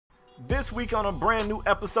This week on a brand new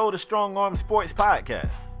episode of Strong Arm Sports Podcast.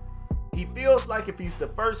 He feels like if he's the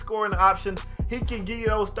first scoring option, he can give you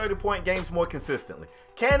those 30-point games more consistently.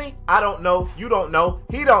 Can he? I don't know. You don't know.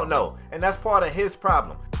 He don't know. And that's part of his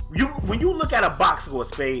problem. When you look at a box score,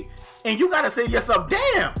 Spade, and you got to say to yourself,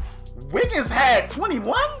 damn, Wiggins had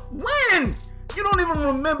 21? When? You don't even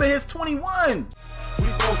remember his 21. We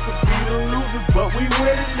supposed to be the losers, but we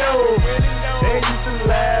winning though. They used to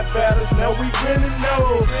laugh at us, now we winning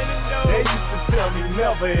though. They used to tell me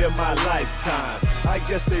never in my lifetime. I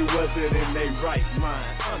guess they wasn't in their right mind.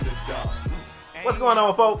 Underdog. What's going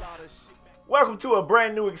on, folks? Welcome to a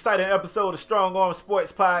brand new exciting episode of Strong Arm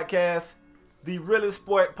Sports Podcast, the realest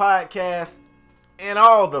sport podcast in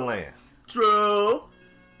all the land. True.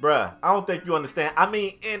 Bruh, I don't think you understand. I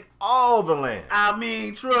mean, in all the land.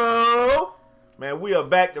 True. Man, we are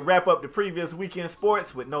back to wrap up the previous weekend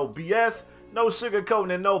sports with no BS, no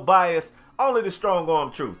sugarcoating, and no bias, only the strong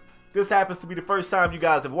arm truth. This happens to be the first time you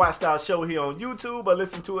guys have watched our show here on YouTube or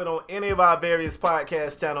listened to it on any of our various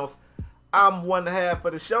podcast channels. I'm one half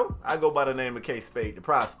of the show. I go by the name of K Spade, the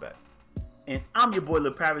prospect. And I'm your boy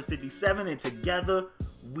LaParis 57, and together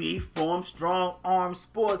we form Strong Arm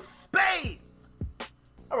Sports. Spade!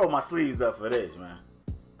 I rolled my sleeves up for this, man.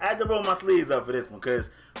 I had to roll my sleeves up for this one because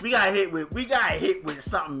we got hit with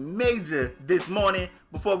something major this morning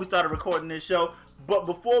before we started recording this show. But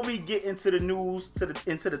before we get into the news,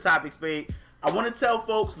 into the topic, Spade, I want to tell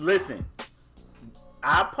folks, listen,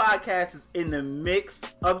 our podcast is in the mix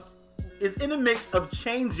of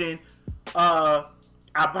changing our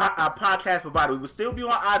podcast provider. We will still be on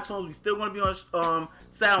iTunes. We still going to be on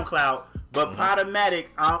SoundCloud. But Podomatic,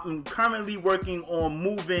 I'm currently working on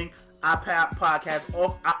moving our podcast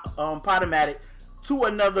off Podomatic to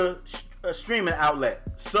another streaming outlet.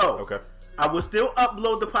 So, Okay. I will still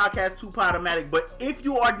upload the podcast to Podomatic. But if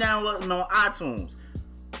you are downloading on iTunes,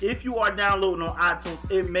 it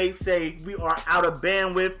may say we are out of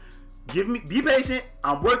bandwidth. Be patient.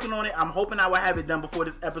 I'm working on it. I'm hoping I will have it done before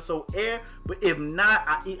this episode air. But if not,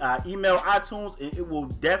 I email iTunes and it will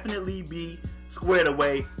definitely be squared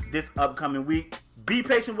away this upcoming week. Be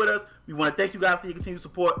patient with us. We want to thank you guys for your continued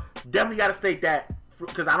support. Definitely got to state that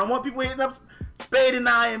because I don't want people hitting up Spade and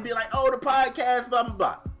I and be like, oh, the podcast, blah, blah,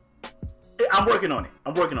 blah. I'm working on it.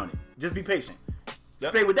 Just be patient.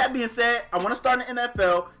 Yep. Spade, with that being said, I want to start in the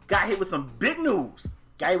NFL. Got hit with some big news.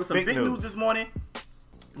 Big news this morning.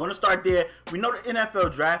 I'm going to start there. We know the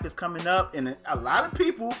NFL draft is coming up, and a lot of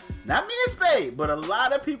people, not me and Spade, but a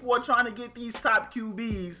lot of people are trying to get these top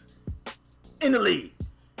QBs in the league.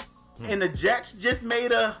 And the Jets just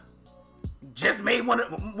made one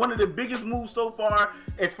of the biggest moves so far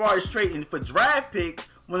as trading for draft picks.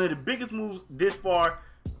 One of the biggest moves this far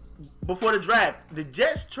before the draft. The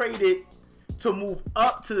Jets traded to move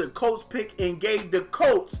up to the Colts pick and gave the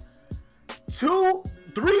Colts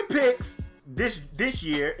 3 picks this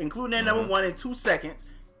year, including their number 1 and 2 seconds,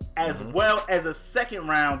 as well as a second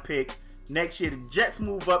round pick next year. The Jets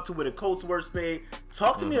move up to where the Colts were. Spade.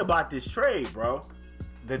 Talk to me about this trade, bro.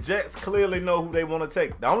 The Jets clearly know who they want to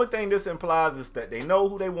take. The only thing this implies is that they know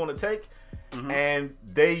who they want to take, and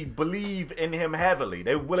they believe in him heavily.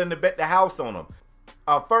 They're willing to bet the house on him.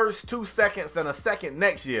 A first, 2 seconds, and a second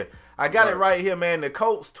next year. I got it right here, man. The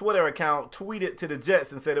Colts Twitter account tweeted to the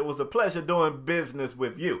Jets and said it was a pleasure doing business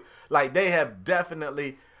with you. Like, they have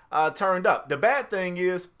definitely turned up. The bad thing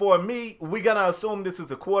is, for me, we're going to assume this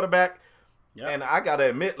is a quarterback. Yep. And I got to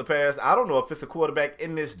admit, LaParis, I don't know if it's a quarterback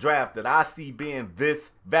in this draft that I see being this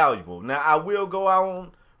valuable. Now, I will go out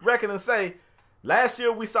on record and say, last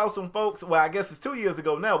year we saw some folks, well, I guess it's 2 years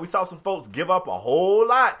ago now, we saw some folks give up a whole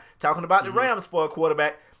lot talking about the Rams for a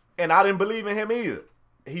quarterback, and I didn't believe in him either.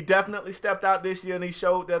 He definitely stepped out this year, and he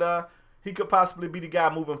showed that he could possibly be the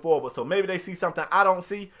guy moving forward. So maybe they see something I don't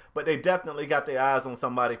see, but they definitely got their eyes on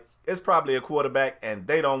somebody. It's probably a quarterback, and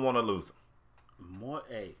they don't want to lose him.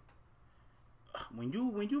 When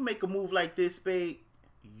you make a move like this, Spade,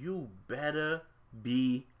 you better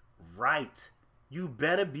be right.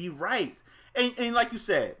 And like you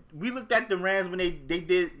said, we looked at the Rams when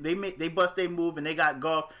they bust their move and they got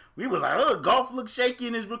Goff. We was like, oh, Goff looked shaky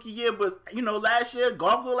in his rookie year, but last year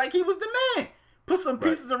Goff looked like he was the man. Put some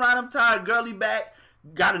pieces around him, tied Gurley back,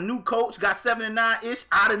 got a new coach, got 7-9-ish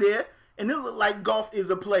out of there, and it looked like Goff is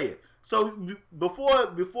a player. So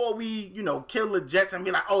before we kill the Jets and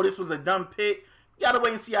be like, oh, this was a dumb pick, you gotta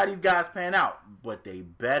wait and see how these guys pan out. But they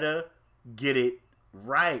better get it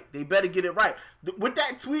right. With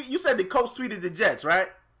that tweet, you said the coach tweeted the Jets, right?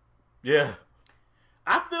 Yeah.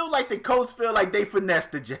 I feel like the coach feel like they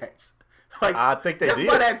finessed the Jets. Like, I think they just did.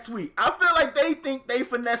 by that tweet, I feel like they think they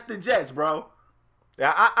finessed the Jets, bro.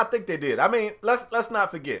 Yeah, I think they did. I mean, let's not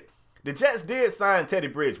forget. the Jets did sign Teddy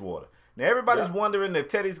Bridgewater. Now, everybody's wondering if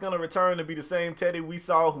Teddy's going to return to be the same Teddy we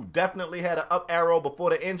saw, who definitely had an up arrow before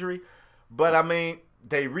the injury. But, I mean,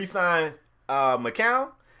 they re-signed McCown.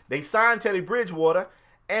 They signed Teddy Bridgewater.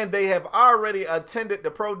 And they have already attended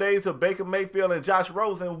the pro days of Baker Mayfield and Josh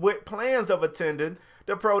Rosen with plans of attending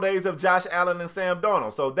the pro days of Josh Allen and Sam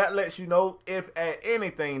Darnold. So that lets you know if at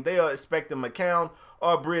anything they are expecting McCown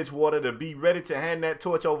or Bridgewater to be ready to hand that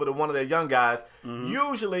torch over to one of their young guys.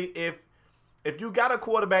 Usually if you got a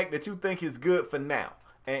quarterback that you think is good for now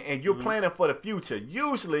and you're planning for the future,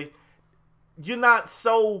 usually you're not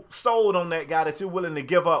so sold on that guy that you're willing to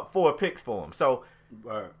give up 4 picks for him. So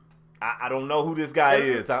I don't know who this guy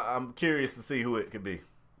is. I'm curious to see who it could be.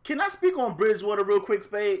 Can I speak on Bridgewater real quick,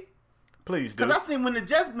 Spade? Please do. Because I seen when the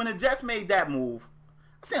Jets made that move,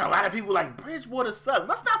 I seen a lot of people like Bridgewater sucks.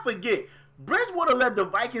 Let's not forget, Bridgewater led the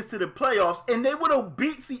Vikings to the playoffs, and they would have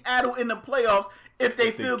beat Seattle in the playoffs if they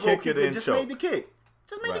field goal kicker just made the kick.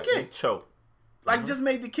 Just made the kick. Choke. Like, just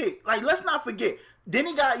made the kick. Like, let's not forget. Then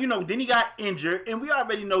he got injured, and we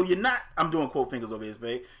already know you're not, I'm doing quote fingers over his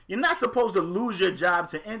face, you're not supposed to lose your job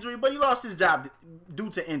to injury, but he lost his job due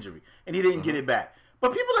to injury, and he didn't get it back.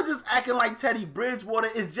 But people are just acting like Teddy Bridgewater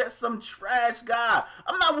is just some trash guy.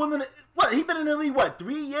 I'm not willing to, he been in the league,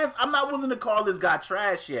 3 years? I'm not willing to call this guy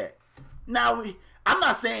trash yet. Now, I'm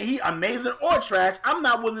not saying he amazing or trash. I'm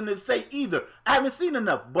not willing to say either. I haven't seen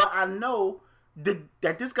enough, but I know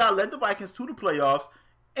that this guy led the Vikings to the playoffs,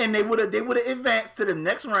 and they would have advanced to the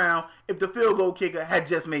next round if the field goal kicker had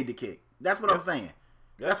just made the kick. That's what I'm saying.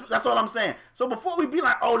 That's all I'm saying. So before we be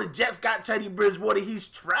like, oh, the Jets got Teddy Bridgewater, he's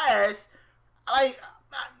trash.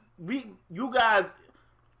 You guys,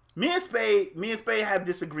 me and Spade have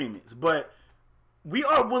disagreements, but we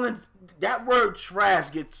are willing. That word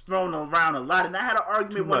trash gets thrown around a lot, and I had an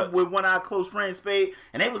argument with one of our close friends, Spade,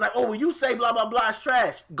 and they was like, "Oh, when you say blah blah blah, it's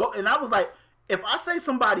trash." And I was like, "If I say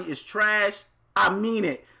somebody is trash, I mean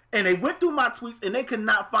it." And they went through my tweets, and they could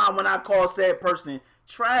not find when I call said person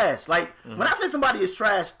trash. Like when I say somebody is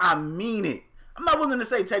trash, I mean it. I'm not willing to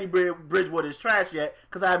say Teddy Bridgewater is trash yet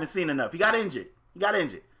because I haven't seen enough. He got injured.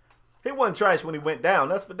 He wasn't trash when he went down.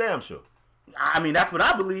 That's for damn sure. I mean, that's what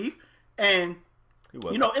I believe. And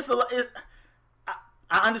you know,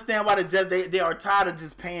 I understand why the Jets they are tired of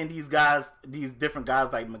just paying these guys, these different guys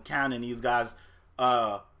like McCown and these guys,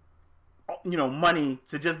 money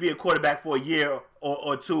to just be a quarterback for a year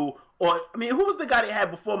or two. Or I mean, who was the guy they had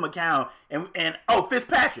before McCown? And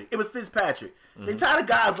Fitzpatrick. It was Fitzpatrick. They tired of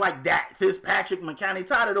guys like that. Fitzpatrick, McCown. They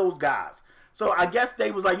tired of those guys. So I guess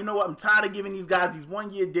they was like, you know what? I'm tired of giving these guys these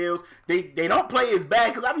 1-year deals. They don't play as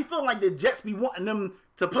bad because I be feeling like the Jets be wanting them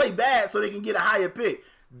to play bad so they can get a higher pick.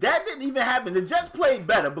 That didn't even happen. The Jets played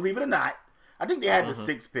better, believe it or not. I think they had the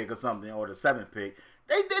 6th pick or something, or the 7th pick.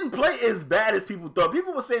 They didn't play as bad as people thought.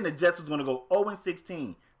 People were saying the Jets was going to go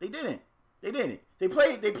 0-16. They didn't. They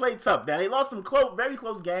played tough. Now they lost some very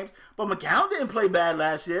close games, but McCown didn't play bad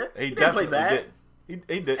last year. He didn't play bad. He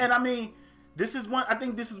did. And I mean, I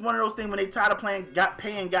think this is one of those things when they tired of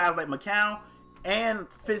paying guys like McCown and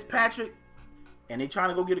Fitzpatrick, and they trying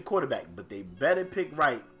to go get a quarterback, but they better pick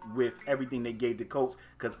right with everything they gave the Colts,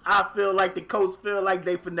 because I feel like the Colts feel like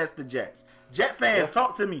they finessed the Jets. Jet fans,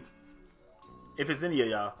 talk to me. If it's any of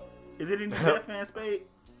y'all, is it any Jet fans, Spade?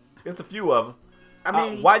 It's a few of them. I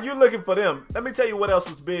mean, while you're looking for them, let me tell you what else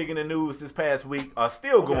was big in the news this past week,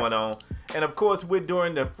 still going on. And of course, we're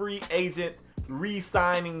during the free agent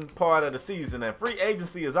re-signing part of the season. And free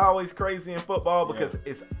agency is always crazy in football because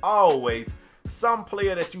it's always some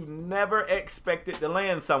player that you never expected to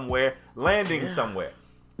land somewhere, landing somewhere.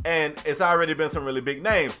 And it's already been some really big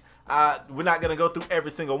names. We're not going to go through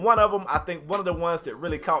every single one of them. I think one of the ones that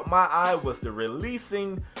really caught my eye was the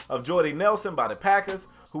releasing of Jordy Nelson by the Packers,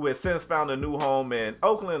 who has since found a new home in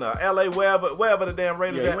Oakland or LA, wherever the damn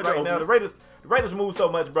Raiders at right now. The Raiders move so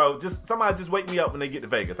much, bro. Somebody just wake me up when they get to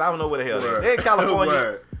Vegas. I don't know where the hell they're in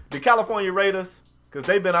California. The California Raiders, because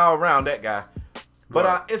they've been all around that guy.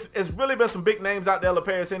 But it's really been some big names out there.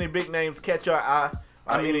 LaParis, any big names catch your eye?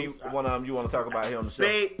 Any one of them you want to talk about here on the show?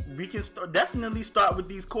 We can definitely start with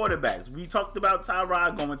these quarterbacks. We talked about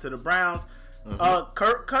Tyrod going to the Browns.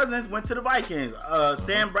 Kirk Cousins went to the Vikings.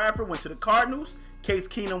 Sam Bradford went to the Cardinals. Case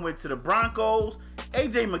Keenum went to the Broncos.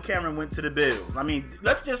 A.J. McCarron went to the Bills. I mean,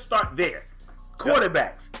 let's just start there.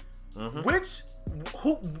 Quarterbacks. Which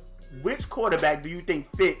quarterback do you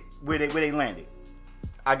think fit where they landed?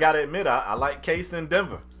 I got to admit, I like Case in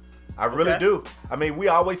Denver. I really do. I mean, we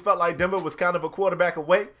always felt like Denver was kind of a quarterback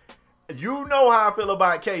away. You know how I feel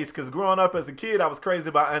about Case, because growing up as a kid, I was crazy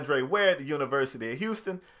about Andre Ware at the University of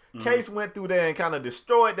Houston. Case went through there and kind of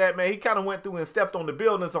destroyed that, man. He kind of went through and stepped on the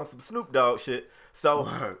buildings on some Snoop Dogg shit.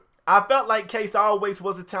 So I felt like Case always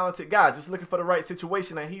was a talented guy, just looking for the right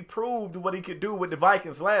situation, and he proved what he could do with the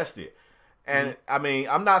Vikings last year. And, I mean,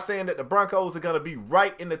 I'm not saying that the Broncos are going to be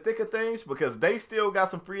right in the thick of things because they still got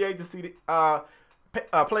some free agency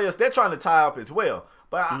players they're trying to tie up as well.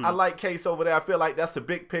 But I like Case over there. I feel like that's a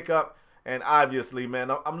big pickup. And obviously, man,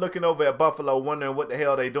 I'm looking over at Buffalo wondering what the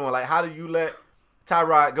hell they doing. Like, how do you let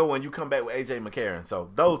Tyrod go and you come back with A.J. McCarron? So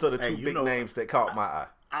those are the two big names that caught my eye.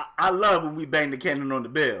 I love when we bang the cannon on the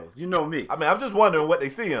Bills. You know me. I mean, I'm just wondering what they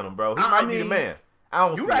see in him, bro. He might be the man. I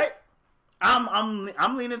don't. You right.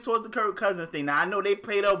 I'm leaning towards the Kirk Cousins thing. Now I know they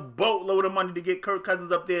paid a boatload of money to get Kirk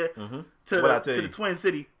Cousins up there to the Twin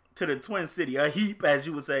City, a heap, as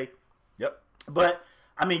you would say. Yep. But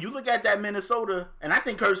I mean, you look at that Minnesota, and I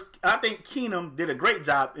think Keenum did a great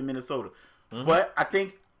job in Minnesota. But I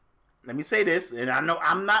think, let me say this, and I know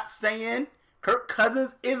I'm not saying Kirk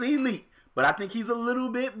Cousins is elite. But I think he's a little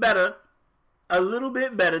bit better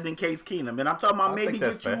than Case Keenum. And I'm talking about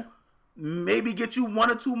maybe get you one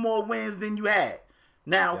or two more wins than you had.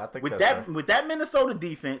 Now, with that Minnesota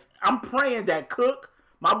defense, I'm praying that Cook,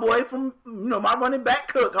 my boy from my running back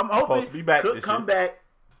Cook, I'm hoping Cook come back.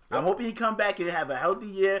 Yep. I'm hoping he come back and have a healthy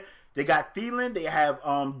year. They got Thielen, they have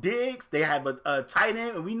Diggs, they have a tight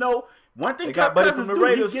end, and we know one thing Kirk Cousins do,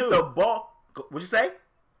 he get the ball. What'd you say?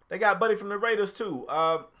 They got Buddy from the Raiders too.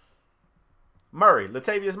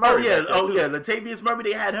 Latavius Murray. Latavius Murray.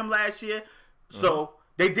 They had him last year, so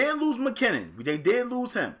they did lose McKinnon. They did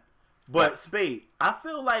lose him, but Spade, I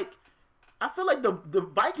feel like the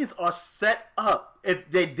Vikings are set up. If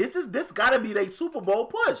this got to be their Super Bowl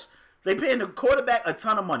push. They paying the quarterback a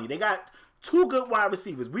ton of money. They got two good wide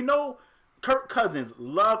receivers. We know Kirk Cousins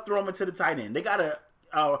love throwing into the tight end. They got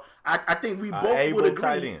I think we both would agree.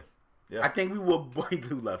 Tight end. Yeah. I think we will. He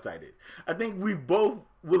do love tight ends. I think we both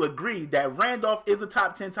will agree that Randolph is a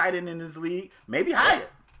top 10 tight end in this league, maybe higher.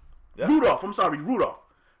 Yeah. Rudolph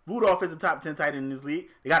is a top 10 tight end in this league.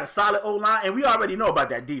 They got a solid O-line, and we already know about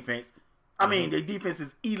that defense. I mean, their defense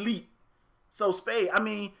is elite. So, Spade, I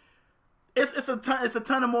mean, it's a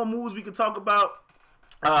ton of more moves we could talk about.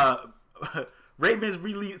 Ravens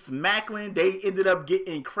released Macklin. They ended up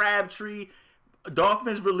getting Crabtree.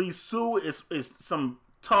 Dolphins released Sue. It's some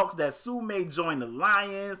talks that Sue may join the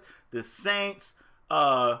Lions, the Saints.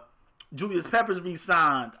 Julius Peppers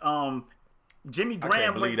re-signed. Jimmy Graham I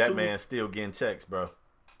can't believe that man's still getting checks, bro.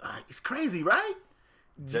 It's crazy, right?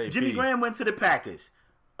 Jimmy Graham went to the Packers.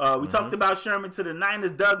 We talked about Sherman to the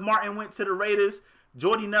Niners. Doug Martin went to the Raiders.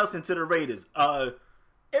 Jordy Nelson to the Raiders.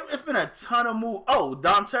 It's been a ton of moves. Oh,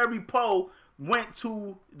 Dontari Poe went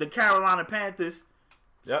to the Carolina Panthers.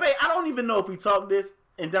 Yep. Spade, I don't even know if we talked this,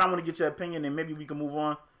 and then I'm going to get your opinion, and maybe we can move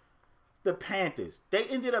on. The Panthers, they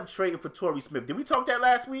ended up trading for Torrey Smith. Did we talk that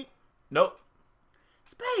last week? Nope.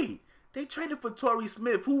 Spade, they traded for Torrey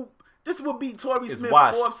Smith. This would be Torrey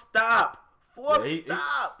Smith's fourth stop. Like,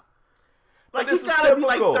 he got to be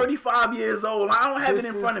like 35 years old. I don't have it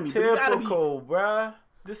in front of me. Typical, bruh.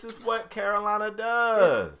 This is what Carolina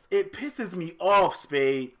does. It pisses me off,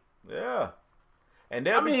 Spade. Yeah. And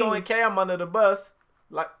they'll be throwing Cam under the bus.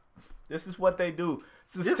 Like, this is what they do.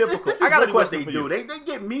 This is typical. I got a question for you. They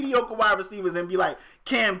get mediocre wide receivers and be like,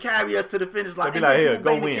 Cam, carry us to the finish line. They be like, here,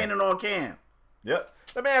 go win. Cannon on Cam. Yep.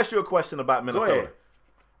 Let me ask you a question about Minnesota.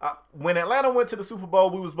 When Atlanta went to the Super Bowl,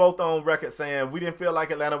 we was both on record saying we didn't feel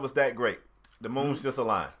like Atlanta was that great. The moons just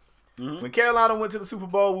aligned. When Carolina went to the Super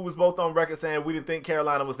Bowl, we was both on record saying we didn't think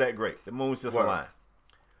Carolina was that great. The moons just aligned.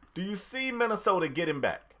 Do you see Minnesota getting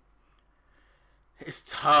back? It's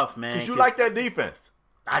tough, man. Because you like that defense.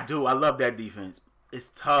 I do. I love that defense.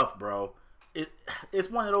 It's tough, bro. It's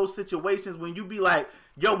one of those situations when you be like,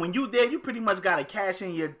 yo, when you there, you pretty much got to cash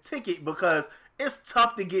in your ticket because it's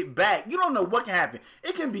tough to get back. You don't know what can happen.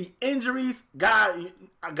 It can be injuries. God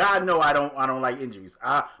know I don't like injuries.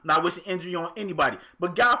 I'm not wishing injury on anybody.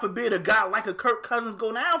 But God forbid a guy like a Kirk Cousins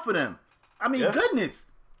go down for them. I mean, goodness.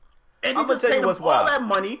 And they just paid them all that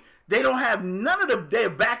money. They don't have none of their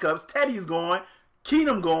backups. Teddy's going.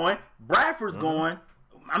 Keenum going. Bradford's going.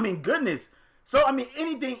 I mean, goodness. So, I mean,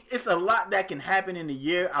 it's a lot that can happen in a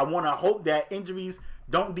year. I want to hope that injuries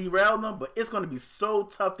don't derail them, but it's going to be so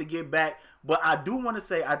tough to get back. But I do want to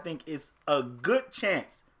say I think it's a good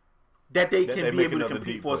chance that they can be able to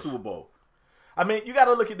compete for a Super Bowl. I mean, you got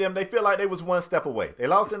to look at them. They feel like they was one step away. They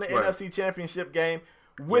lost in the NFC Championship game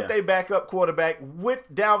with their backup quarterback,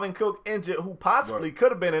 with Dalvin Cook injured, who possibly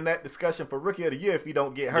could have been in that discussion for Rookie of the Year if he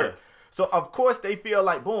don't get hurt. So, of course, they feel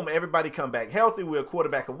like, boom, everybody come back healthy. We're a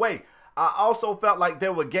quarterback away. I also felt like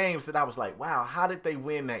there were games that I was like, wow, how did they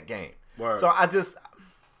win that game? So,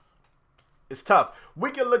 It's tough.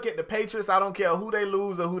 We can look at the Patriots. I don't care who they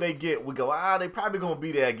lose or who they get. We go, they probably going to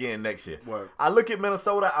be there again next year. Word. I look at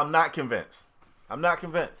Minnesota. I'm not convinced.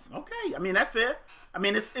 Okay, I mean that's fair. I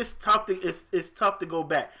mean it's tough to go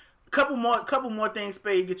back. Couple more things,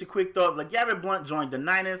 Spade. Get your quick thoughts. Like Garrett Blount joined the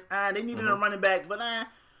Niners. They needed a running back, but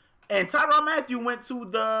and Tyrann Mathieu went to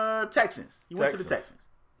the Texans. Went to the Texans.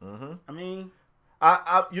 Mm-hmm. I mean,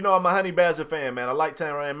 I'm a Honey Badger fan, man. I like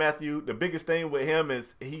Tyrann Mathieu. The biggest thing with him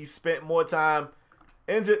is he spent more time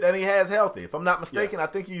injured than he has healthy. If I'm not mistaken, I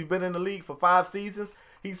think he's been in the league for 5 seasons.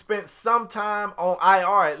 He spent some time on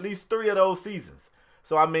IR, at least 3 of those seasons.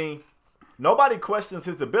 So, I mean, nobody questions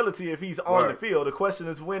his ability if he's on the field. The question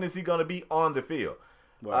is, when is he going to be on the field?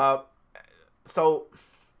 So,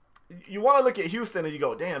 you want to look at Houston and you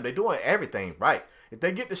go, damn, they're doing everything right. If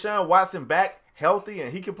they get Deshaun Watson back healthy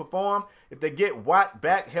and he can perform, if they get Watt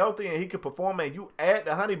back healthy and he can perform, and you add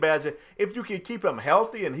the Honey Badger, if you can keep him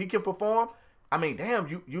healthy and he can perform, I mean, damn,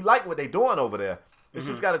 you like what they're doing over there. It's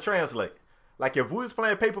just got to translate. Like, if we was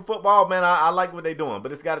playing paper football, man, I like what they're doing,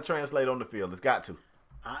 but it's got to translate on the field. It's got to.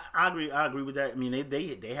 I agree with that. I mean,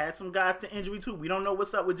 they had some guys to injury, too. We don't know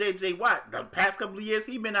what's up with J.J. Watt. The past couple of years,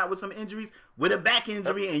 he's been out with some injuries, with a back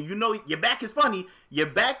injury, and you know your back is funny. Your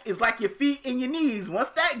back is like your feet and your knees. Once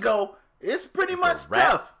that go, it's pretty much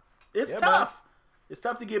tough. It's tough. Man. It's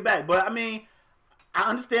tough to get back. But, I mean, I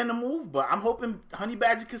understand the move, but I'm hoping Honey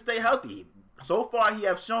Badger can stay healthy. So far, he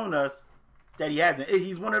has shown us that he hasn't.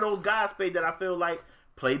 He's one of those guys, Spade, that I feel like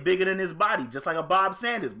play bigger than his body, just like a Bob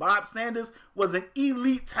Sanders. Bob Sanders was an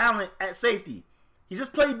elite talent at safety. He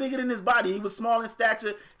just played bigger than his body. He was small in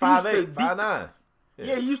stature. 5'8", 5'9".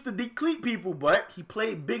 Yeah, he used to decleat people, but he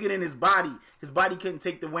played bigger than his body. His body couldn't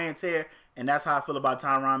take the wear and tear, and that's how I feel about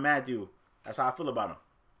Tyrann Mathieu. That's how I feel about him.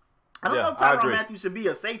 I don't know if Tyrann Mathieu should be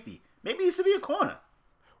a safety. Maybe he should be a corner.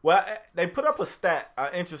 Well, they put up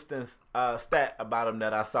an interesting stat about him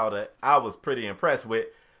that I saw that I was pretty impressed with.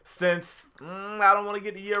 Since, I don't want to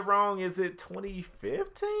get the year wrong, is it 2015?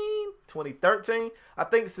 2013? I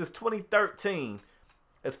think since 2013,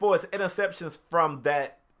 as far as interceptions from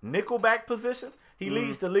that nickelback position, he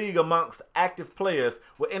leads the league amongst active players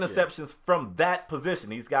with interceptions from that position.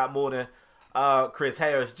 He's got more than Chris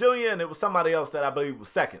Harris Jr., and it was somebody else that I believe was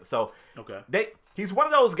second. So he's one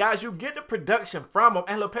of those guys, you get the production from him.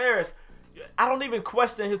 And LaParis, I don't even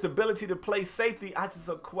question his ability to play safety. I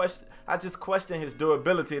just question his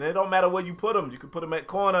durability. And it don't matter where you put him. You can put him at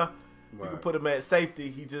corner. You can put him at safety.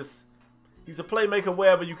 He's a playmaker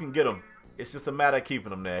wherever you can get him. It's just a matter of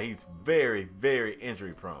keeping him there. He's very, very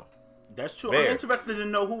injury prone. That's true. I'm interested to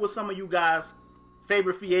know who were some of you guys'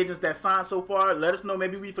 favorite free agents that signed so far. Let us know.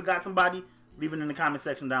 Maybe we forgot somebody. Leave it in the comment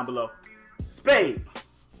section down below. Spade.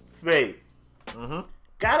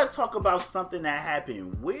 Gotta talk about something that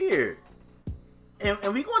happened weird. And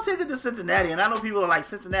we're going to take it to Cincinnati. And I know people are like,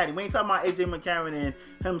 Cincinnati. We ain't talking about A.J. McCarron and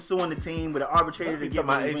him suing the team with an arbitrator to get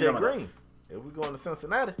money. A.J. Green. If we're going to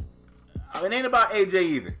Cincinnati. It ain't about A.J.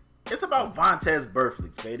 either. It's about Vontaze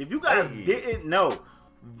Burfict, Spade. If you guys didn't know,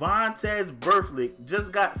 Vontaze Burfict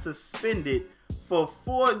just got suspended for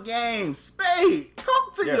 4 games. Spade,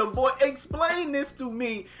 talk to your boy. Explain this to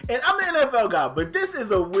me. And I'm the NFL guy, but this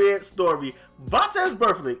is a weird story. Vontaze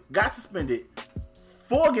Burfict got suspended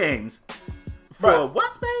 4 games. For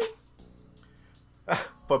what, Spade?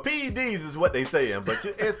 For PEDs is what they saying, but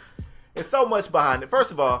it's so much behind it. First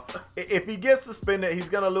of all, if he gets suspended, he's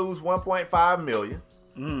gonna lose $1.5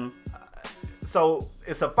 million. So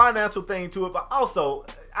it's a financial thing to it, but also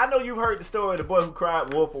I know you've heard the story of the boy who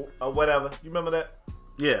cried wolf or whatever. You remember that?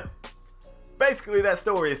 Yeah. Basically, that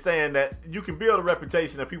story is saying that you can build a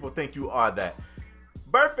reputation and people think you are that.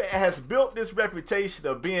 Burfict has built this reputation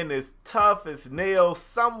of being this tough as nails,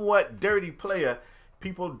 somewhat dirty player.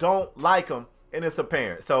 People don't like him, and it's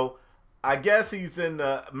apparent. So I guess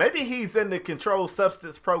maybe he's in the controlled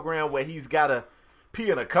substance program where he's got to pee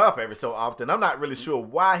in a cup every so often. I'm not really sure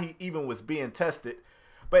why he even was being tested,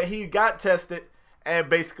 but he got tested, and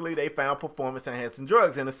basically they found performance-enhancing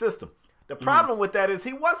drugs in the system. The problem with that is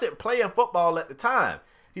he wasn't playing football at the time.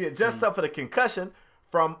 He had just suffered a concussion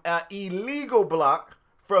from an illegal block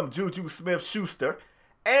from Juju Smith-Schuster,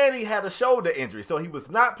 and he had a shoulder injury. So he was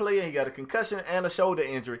not playing. He got a concussion and a shoulder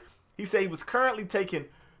injury. He said he was currently taking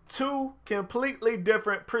 2 completely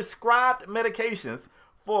different prescribed medications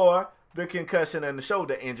for the concussion and the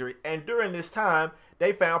shoulder injury. And during this time,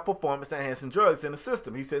 they found performance-enhancing drugs in the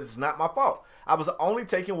system. He says, it's not my fault. I was only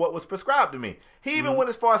taking what was prescribed to me. He even went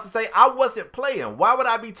as far as to say, I wasn't playing. Why would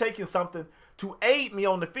I be taking something to aid me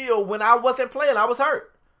on the field when I wasn't playing? I was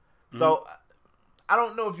hurt. So I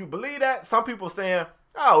don't know if you believe that. Some people saying,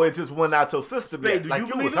 oh, it just went out your system. Spade, like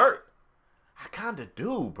you was hurt. I kind of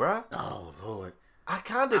do, bruh. Oh, Lord. I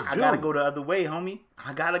kind of do. I gotta go the other way, homie.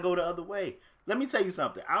 I gotta go the other way. Let me tell you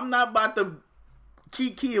something. I'm not about to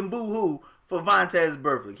kiki and boo-hoo for Vontaze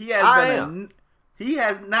Burfict. He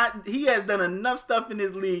has done enough stuff in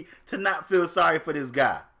this league to not feel sorry for this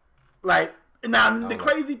guy. Like, now the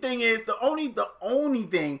crazy thing is, the only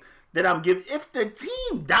thing that I'm giving, if the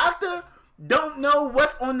team doctor don't know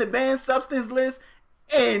what's on the banned substance list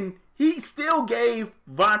and he still gave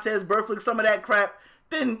Vontaze Burfict some of that crap,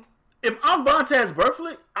 then if I'm Vontaze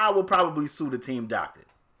Burfict, I will probably sue the team doctor.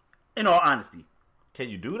 In all honesty. Can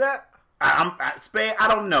you do that? Spade, I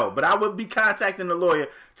don't know, but I would be contacting the lawyer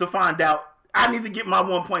to find out. I need to get my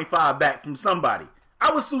 1.5 back from somebody.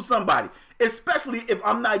 I would sue somebody, especially if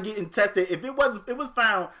I'm not getting tested. If it was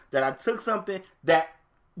found that I took something that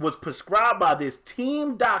was prescribed by this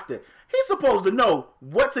team doctor, he's supposed to know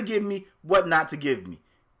what to give me, what not to give me.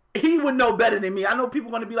 He would know better than me. I know people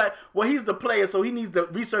are going to be like, well, he's the player, so he needs to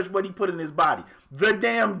research what he put in his body. The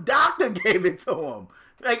damn doctor gave it to him.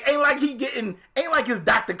 Like, ain't like his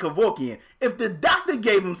Dr. Kevorkian. If the doctor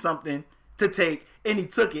gave him something to take and he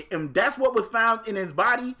took it, and that's what was found in his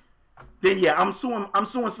body, then yeah, I'm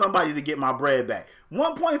suing somebody to get my bread back.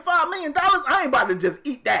 $1.5 million, I ain't about to just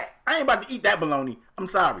eat that. I ain't about to eat that bologna. I'm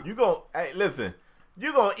sorry. Listen,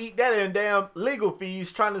 you're going to eat that in damn legal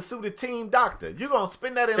fees trying to sue the team doctor. You're going to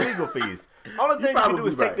spend that in legal fees. Only thing you can do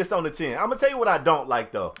is take this on the chin. I'm going to tell you what I don't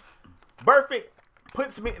like, though. Burfict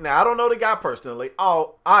puts me, now I don't know the guy personally.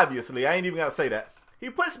 Oh, obviously, I ain't even got to say that. He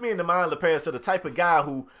puts me in the mind of Paris to the type of guy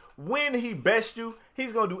who, when he bests you,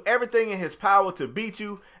 he's going to do everything in his power to beat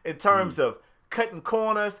you in terms of cutting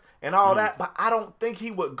corners and all that. But I don't think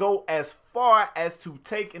he would go as far as to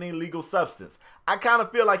take an illegal substance. I kind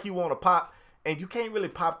of feel like you want to pop, and you can't really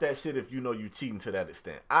pop that shit if you know you're cheating to that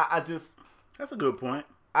extent. That's a good point.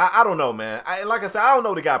 I don't know, man. Like I said, I don't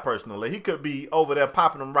know the guy personally. He could be over there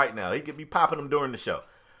popping them right now. He could be popping them during the show.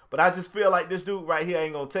 But I just feel like this dude right here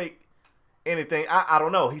ain't going to take anything. I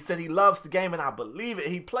don't know. He said he loves the game, and I believe it.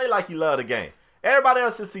 He play like he love the game. Everybody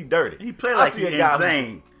else should see dirty. He play like he's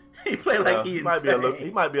insane. He play like he's insane. He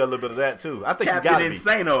might be a little bit of that, too. I think Captain he got to be.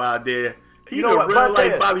 Insano out there. You know what? Real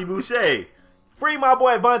like Bobby Boucher. Free my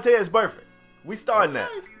boy Vontaze Burfict. We starting that.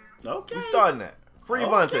 Okay. We starting that. Free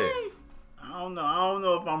Vontaze. I don't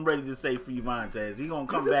know if I'm ready to say free Vontaze. He gonna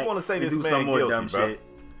come back and do some more dumb shit.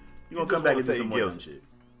 He gonna come back and do some more dumb shit.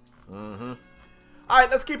 Mm-hmm. All right,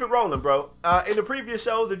 let's keep it rolling, bro. In the previous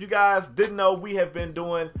shows, if you guys didn't know, we have been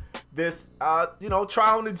doing this, try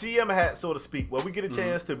on the GM hat, so to speak, where we get a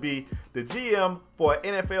chance to be the GM for an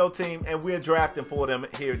NFL team, and we're drafting for them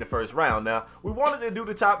here in the first round. Now, we wanted to do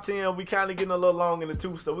the top 10. We kind of getting a little long in the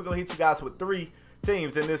tooth, so we're going to hit you guys with 3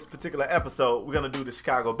 teams in this particular episode. We're going to do the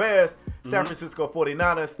Chicago Bears, San Francisco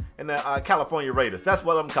 49ers, and the California Raiders. That's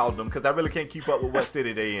what I'm calling them, because I really can't keep up with what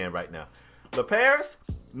city they're in right now. The Bears,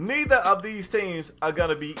 neither of these teams are going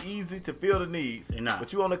to be easy to fill the needs. They're not.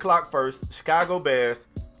 But you on the clock first. Chicago Bears.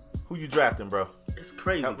 Who you drafting, bro? It's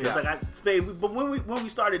crazy. But when we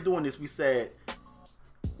started doing this, we said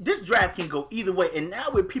this draft can go either way. And now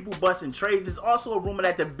with people busting trades, there's also a rumor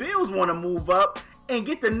that the Bills want to move up and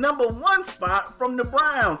get the number 1 spot from the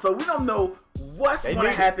Browns. So we don't know what's going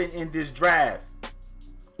to happen in this draft.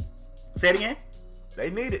 Say it again. They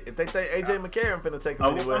need it. If they think AJ McCarron finna take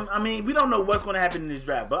them anywhere. I mean, we don't know what's going to happen in this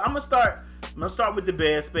draft. But I'm gonna start with the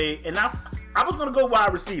Bears, Spade. And I was gonna go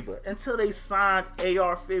wide receiver until they signed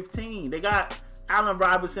AR-15. They got Allen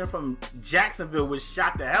Robinson from Jacksonville, which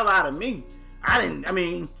shocked the hell out of me.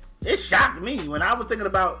 It shocked me when I was thinking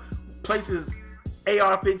about places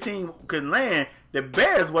AR-15 could land. The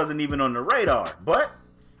Bears wasn't even on the radar, but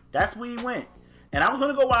that's where he went. And I was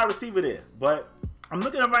gonna go wide receiver there, but I'm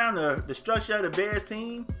looking around the structure of the Bears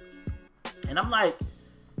team, and I'm like,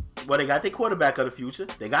 well, they got their quarterback of the future.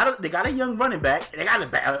 They got a young running back. They got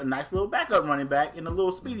a nice little backup running back and a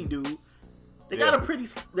little speedy dude. They got a pretty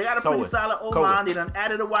solid O-line. They done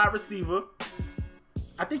added a wide receiver.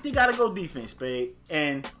 I think they got to go defense, Spade.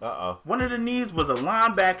 And one of the needs was a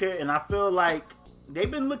linebacker, and I feel like they've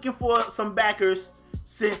been looking for some backers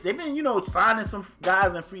since they've been, signing some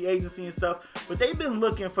guys in free agency and stuff. But they've been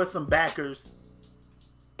looking for some backers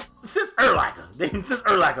since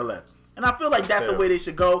Urlacher left. And I feel like that's the way they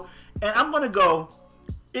should go. And I'm going to go,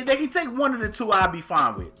 if they can take one of the two, I'll be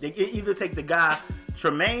fine with. They can either take the guy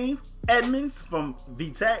Tremaine Edmonds from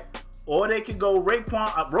VTech, or they could go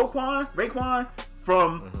Raekwon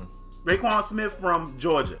Smith from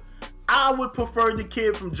Georgia. I would prefer the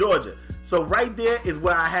kid from Georgia. So right there is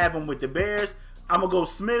where I have him with the Bears. I'm going to go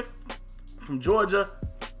Smith from Georgia,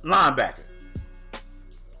 linebacker.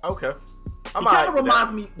 Okay. He kind of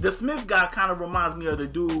reminds me, the Smith guy kind of reminds me of the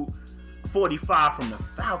dude 45 from the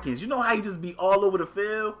Falcons. You know how he just be all over the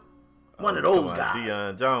field? One of those guys.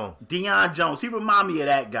 Deion Jones. He remind me of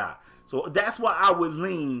that guy. So that's why I would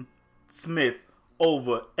lean Smith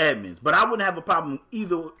over Edmonds. But I wouldn't have a problem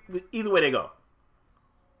either way they go.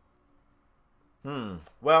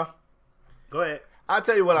 Well, go ahead. I'll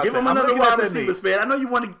tell you what I think. Give him another wide receiver, Spade. I know you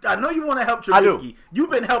want to help Trubisky. You've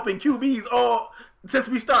been helping QBs all since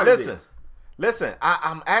we started. Listen. I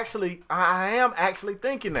am actually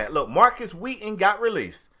thinking that. Look, Marcus Wheaton got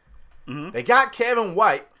released. They got Kevin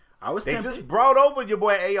White. They just brought over your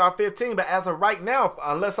boy AR-15, but as of right now,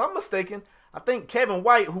 unless I'm mistaken, I think Kevin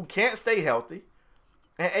White, who can't stay healthy,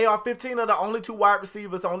 and AR-15 are the only two wide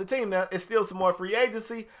receivers on the team. Now, it's still some more free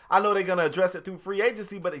agency. I know they're going to address it through free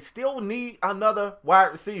agency, but they still need another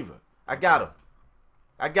wide receiver. I got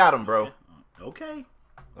him, bro. Okay.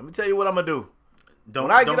 Let me tell you what I'm going to do. Don't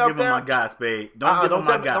give him my guy, Spade. Don't give him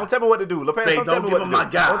my guy. Don't tell me what to do. Spade, don't give him my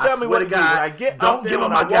guy. Don't tell me what to do. When I get up there,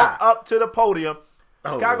 when I walk up to the podium,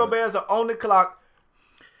 Chicago Bears are on the clock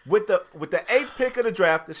with the 8th pick of the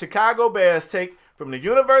draft. The Chicago Bears take from the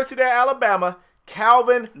University of Alabama,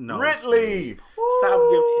 Calvin Ridley. Stop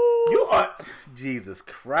giving. You are Jesus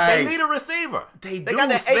Christ. They need a receiver. They got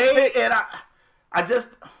the 8th pick, and I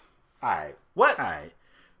just. All right. What? All right.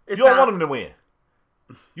 You don't want them to win.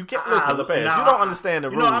 You can't listen, Lopez. You don't understand the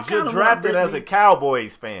rules. You're drafted as a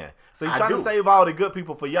Cowboys fan. So you're trying to save all the good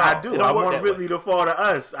people for y'all. I do. I want Ridley to fall to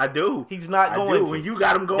us. I do. He's not going to. When you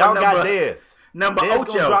got him going, y'all got Dez. Number Dez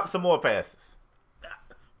Ocho. Gonna drop some more passes.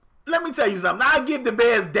 Let me tell you something. I give the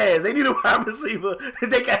Bears Dez. They need a wide receiver.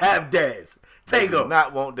 They can have Dez. Take him.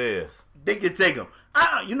 Not want Dez. They can take him.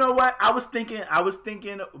 You know what? I was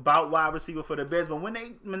thinking about wide receiver for the Bears, but when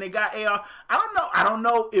they got AR, I don't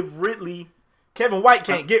know if Ridley. Kevin White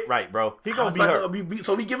can't get right, bro. He gonna be hurt.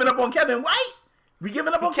 So we giving up on Kevin White? We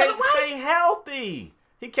giving up on Kevin White? He can't stay healthy.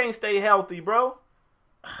 He can't stay healthy, bro.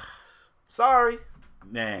 Sorry.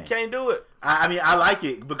 Man. You can't do it. I mean, I like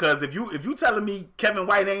it because if you telling me Kevin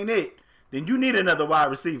White ain't it, then you need another wide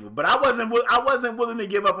receiver. But I wasn't willing to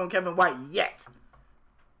give up on Kevin White yet.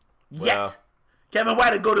 Well, Kevin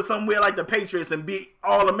White would go to somewhere like the Patriots and be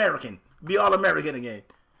All-American. Be All-American again.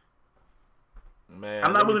 Man,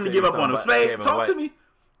 I'm not willing to give up on him. Spade, talk to me.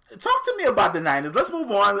 Talk to me about the Niners. Let's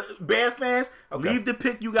move on. Bears fans, leave the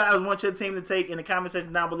pick you guys want your team to take in the comment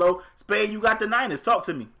section down below. Spade, you got the Niners. Talk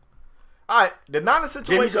to me. All right, the Niners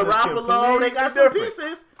situation is completely they got some different.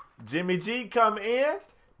 pieces. Jimmy G come in.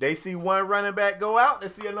 They see one running back go out. They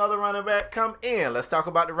see another running back come in. Let's talk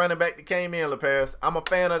about the running back that came in, LaParis. I'm a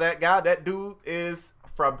fan of that guy. That dude is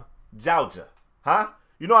from Georgia. Huh?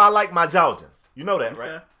 You know I like my Georgians. You know that,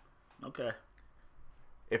 right? Okay.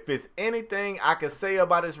 If it's anything I can say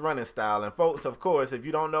about his running style, and folks, of course, if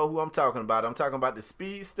you don't know who I'm talking about the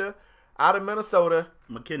speedster out of Minnesota.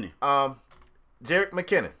 McKinney. Jerick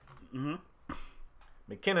McKinnon.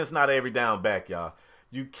 McKinnon's not every down back, y'all.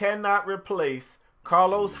 You cannot replace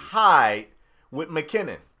Carlos Hyde with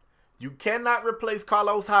McKinnon. You cannot replace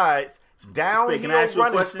Carlos Hyde's downhill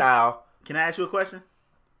running style. Can I ask you a question?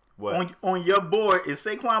 What? On your board, is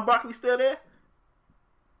Saquon Barkley still there?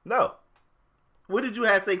 No. Where did you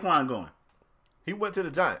have Saquon going? He went to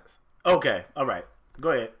the Giants. Okay. All right. Go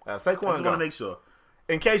ahead. Saquon I just want to make sure.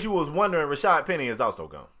 In case you was wondering, Rashad Penny is also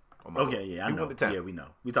gone. Okay, yeah, I know. Yeah, we know.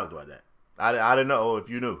 We talked about that. I didn't know if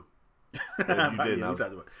you knew. If you didn't, we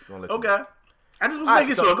talked about it. Okay. I just was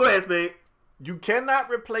making sure. Go ahead, Spade. You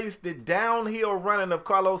cannot replace the downhill running of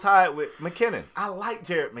Carlos Hyde with McKinnon. I like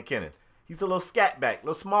Jerick McKinnon. He's a little scat back,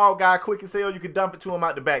 little small guy, quick as hell. You can dump it to him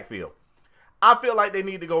out the backfield. I feel like they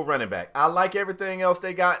need to go running back. I like everything else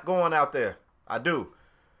they got going out there. I do.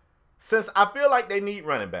 Since I feel like they need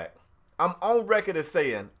running back, I'm on record as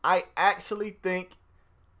saying I actually think,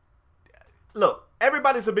 look,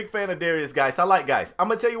 everybody's a big fan of Darius Geis. I like Geis. I'm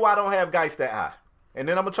going to tell you why I don't have Geis that high. And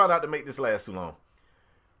then I'm going to try not to make this last too long.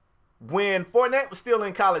 When Fournette was still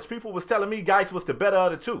in college, people was telling me Geis was the better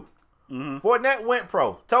of the two. Fournette went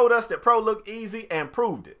pro, told us that pro looked easy, and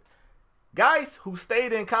proved it. Geis, who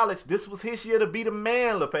stayed in college, this was his year to be the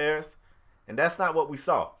man, LaParis. And that's not what we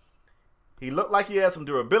saw. He looked like he had some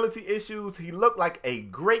durability issues. He looked like a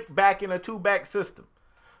great back in a two-back system.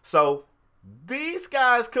 So these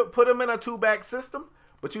guys could put him in a two-back system.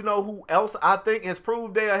 But you know who else I think has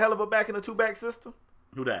proved they're a hell of a back in a two-back system?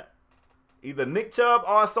 Who that? Either Nick Chubb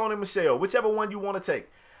or Sony Michel, whichever one you want to take.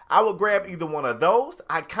 I would grab either one of those.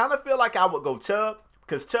 I kind of feel like I would go Chubb,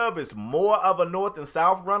 because Chubb is more of a north and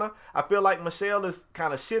south runner. I feel like Michel is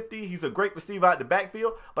kind of shifty. He's a great receiver out the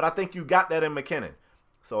backfield, but I think you got that in McKinnon.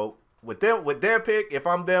 So with their pick, if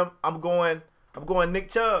I'm them, I'm going Nick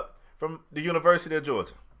Chubb from the University of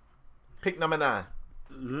Georgia. Pick number 9.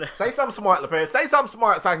 Say something smart, LePage. Say something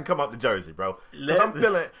smart so I can come up to Jersey, bro. I'm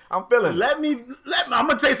feeling. I'm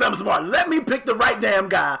gonna say something smart. Let me pick the right damn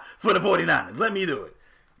guy for the 49ers. Let me do it.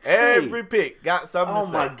 Spade. Every pick got something to say.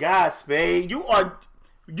 Oh my God, Spade. You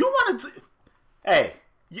wanted to. Hey,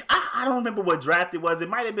 I don't remember what draft it was. It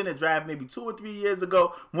might have been a draft maybe 2 or 3 years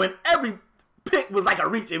ago when every pick was like a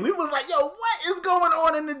reach, and we was like, yo, what is going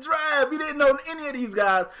on in the draft? We didn't know any of these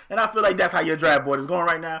guys, and I feel like that's how your draft board is going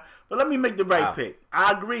right now. But let me make the right pick.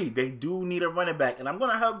 I agree. They do need a running back, and I'm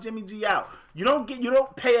gonna help Jimmy G out. You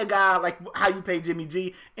don't pay a guy like how you pay Jimmy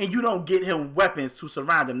G, and you don't get him weapons to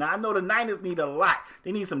surround him. Now I know the Niners need a lot.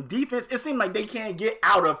 They need some defense. It seems like they can't get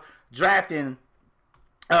out of drafting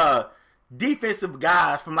defensive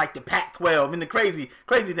guys from like the Pac-12. And the crazy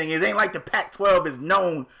thing is, it ain't like the Pac-12 is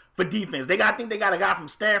known for defense. I think they got a guy from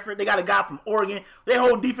Stanford. They got a guy from Oregon. Their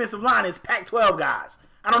whole defensive line is Pac-12 guys.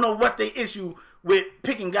 I don't know what's the issue with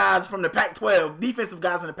picking guys from the Pac-12, defensive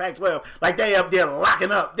guys in the Pac-12, like they up there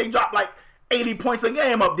locking up. They drop like 80 points a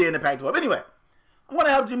game up there in the Pac-12. Anyway, I'm going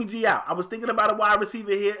to help Jimmy G out. I was thinking about a wide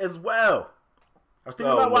receiver here as well. But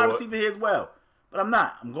I'm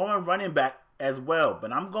not. I'm going running back as well,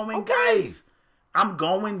 but I'm going guys. I'm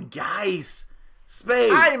going guys.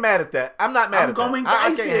 Spade. I ain't mad at that. I'm not mad at that. I'm going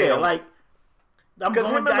guys here. Like, I'm because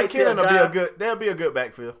him and McKinnon will be a good. They'll be a good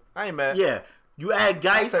backfield. I ain't mad. Yeah. You add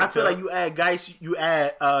Geis. I feel like you add Geis. You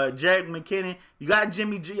add Jerick McKinnon. You got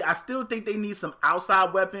Jimmy G. I still think they need some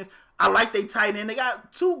outside weapons. I like they tight end. They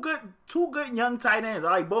got two good young tight ends.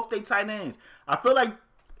 I like both they tight ends. I feel like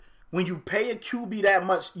when you pay a QB that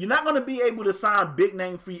much, you're not going to be able to sign big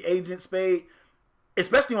name free agent, Spade,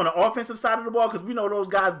 especially on the offensive side of the ball, because we know those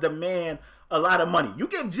guys demand a lot of money. You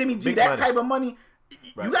give Jimmy G type of money,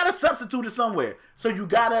 right, you got to substitute it somewhere. So you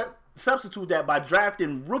got to substitute that by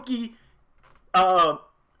drafting rookie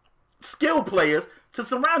skill players to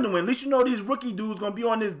surround them with. At least you know these rookie dudes going to be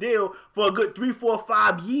on this deal for a good 3, 4,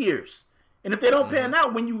 5 years. And if they don't pan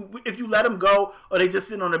out, if you let them go or they just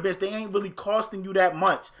sit on the bench, they ain't really costing you that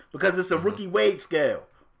much because it's a rookie wage scale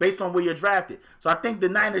based on where you're drafted. So I think the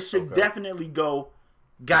Niners should definitely go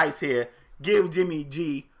guys here. Give Jimmy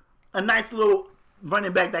G a nice little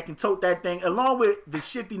running back that can tote that thing, along with the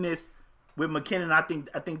shiftiness with McKinnon.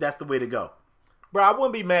 I think that's the way to go. Bro, I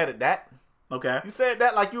wouldn't be mad at that. Okay. You said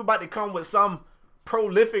that like you about to come with some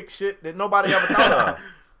prolific shit that nobody ever thought of.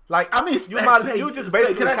 Like, I mean, you just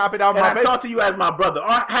basically copied out my paper. Can I talk to you as my brother?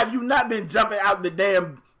 Or have you not been jumping out the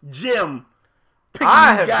damn gym picking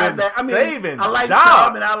these guys saving I like jobs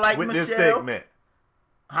Tom and I like with Michelle. This segment.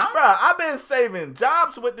 Huh? Bro, I've been saving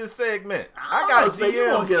jobs with this segment. I got GMs.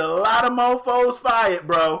 You're going to get a lot of mofos fired,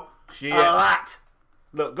 bro. Shit. A lot.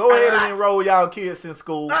 Look, go ahead and enroll y'all kids in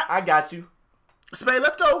school. I got you. Spade,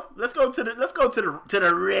 let's go to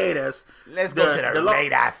the Raiders. Let's go to the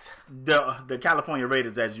Raiders. The California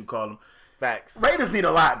Raiders, as you call them. Facts. Raiders need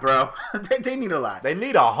a lot, bro. they need a lot. They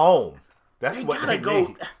need a home. That's what they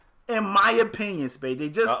need. In my opinion, Spade, they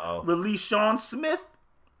just released Sean Smith.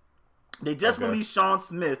 Released Sean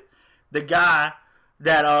Smith, the guy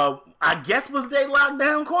that I guess was their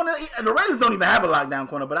lockdown corner. The Raiders don't even have a lockdown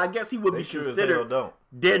corner, but I guess he would be considered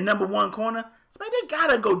their number one corner. So they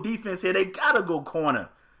gotta go defense here. They gotta go corner,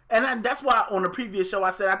 and that's why on the previous show I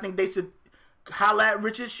said I think they should holler at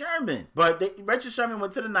Richard Sherman. But Richard Sherman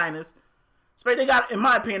went to the Niners. So they got, in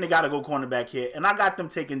my opinion, they gotta go cornerback here, and I got them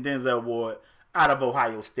taking Denzel Ward out of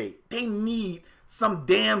Ohio State. They need some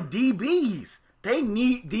damn DBs. They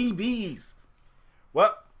need DBs.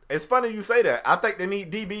 Well, it's funny you say that. I think they need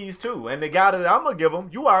DBs too, and the guy that I'm gonna give them,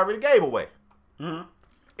 you already gave away. Mm-hmm.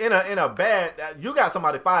 In a bad, you got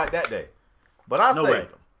somebody fired that day. But I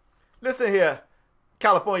saved them. Listen here,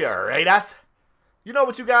 California Raiders. You know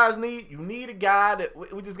what you guys need? You need a guy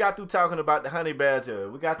that we just got through talking about the Honey Badger.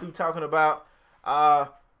 We got through talking about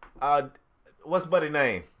what's buddy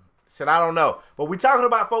name? Shit, I don't know. But we talking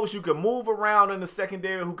about folks you can move around in the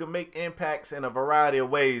secondary who can make impacts in a variety of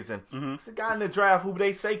ways. And it's a guy in the draft who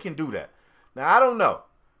they say can do that. Now I don't know,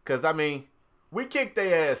 cause I mean we kicked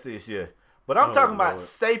their ass this year. But I'm talking about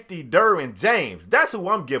safety Derwin James. That's who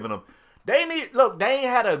I'm giving them. They ain't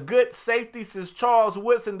had a good safety since Charles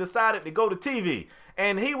Woodson decided to go to TV.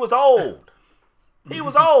 And he was old.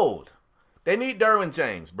 They need Derwin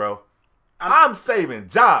James, bro. I'm saving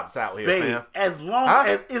jobs out here, man. As long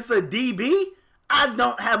as it's a DB, I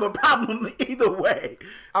don't have a problem either way.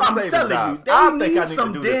 I'm saving telling jobs. you, they need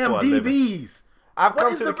some damn DBs. I've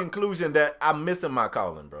come to the conclusion that I'm missing my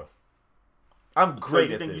calling, bro. I'm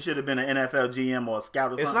great at this. You think you should have been an NFL GM or a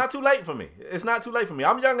scout or something? It's not too late for me.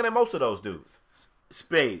 I'm younger than most of those dudes.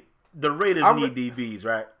 Spade, the Raiders need DBs,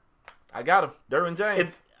 right? I got him. Derwin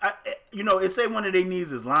James. it say one of their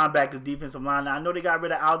needs is linebackers, defensive line. Now, I know they got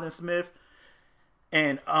rid of Aldon Smith.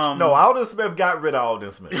 And no, Aldon Smith got rid of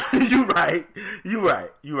Aldon Smith. You right.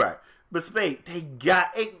 But Spade, they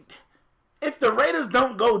got if the Raiders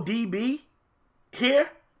don't go DB here,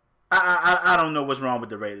 I don't know what's wrong with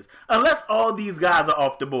the Raiders. Unless all these guys are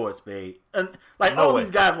off the board, Spade. And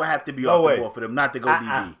these guys will have to be off the board for them not to go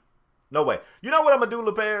DB. No way. You know what I'm gonna do,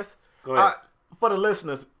 LaParis? Go ahead. For the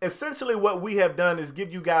listeners, essentially what we have done is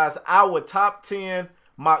give you guys our top 10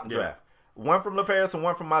 mock draft. One from LaParis and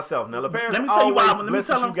one from myself. Now, LaParis always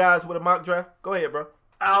blesses you guys with a mock draft. Go ahead, bro.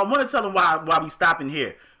 I want to tell them why we stopping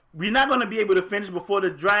here. We're not going to be able to finish before the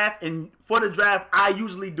draft. And for the draft, I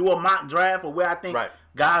usually do a mock draft of where I think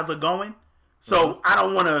guys are going. So I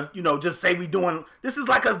don't want to, just say we doing – this is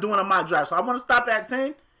like us doing a mock draft. So I want to stop at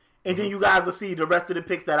 10, and then you guys will see the rest of the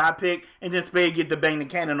picks that I pick, and then Spade get to bang the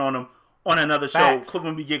cannon on them on another show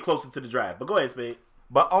when we get closer to the draft. But go ahead, Spade.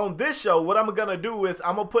 But on this show, what I'm going to do is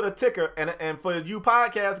I'm going to put a ticker, and for you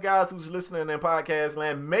podcast guys who's listening in podcast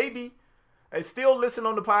land, maybe they still listen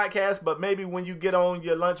on the podcast, but maybe when you get on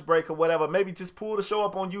your lunch break or whatever, maybe just pull the show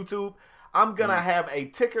up on YouTube. I'm going to have a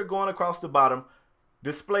ticker going across the bottom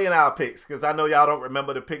displaying our picks, because I know y'all don't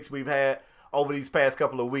remember the picks we've had over these past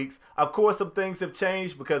couple of weeks. Of course, some things have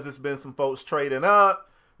changed because there's been some folks trading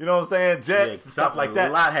up, you know what I'm saying, Jets and stuff like that.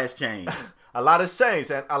 A lot has changed. A lot has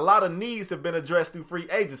changed, and a lot of needs have been addressed through free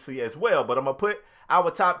agency as well. But I'm going to put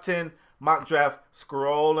our top 10 mock draft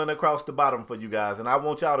scrolling across the bottom for you guys. And I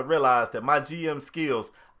want y'all to realize that my GM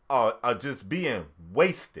skills are just being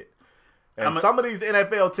wasted. And some of these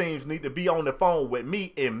NFL teams need to be on the phone with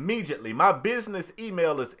me immediately. My business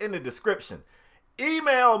email is in the description.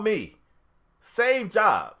 Email me. Save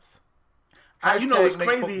jobs. It's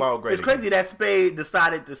crazy. It's crazy that Spade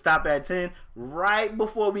decided to stop at 10 right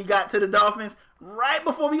before we got to the Dolphins. Right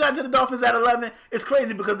before we got to the Dolphins at 11. It's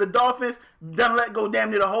crazy because the Dolphins done let go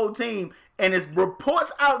damn near the whole team. And it's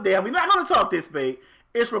reports out there. We're not going to talk this, Spade.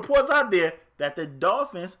 It's reports out there that the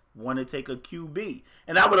Dolphins want to take a QB.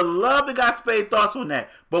 And I would have loved to got Spade thoughts on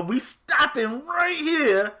that. But we stopping right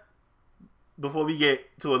here before we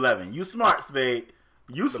get to 11. You smart, Spade.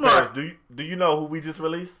 You smart. Do you know who we just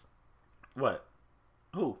released? What?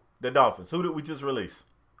 Who? The Dolphins. Who did we just release?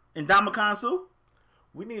 Ndamukong Suh?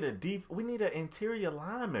 We need an interior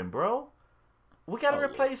lineman, bro. We gotta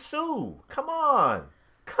replace Suh. Come on.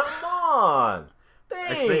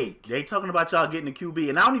 Think. They talking about y'all getting a QB,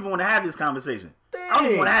 and I don't even want to have this conversation. I don't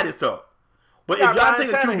even want to have this talk. But if y'all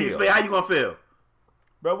take a QB, Spade, how you gonna feel?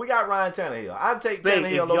 Bro, we got Ryan Tannehill. I'd take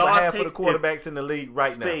Tannehill over half of the quarterbacks in the league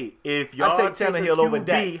right now. If y'all take Tannehill over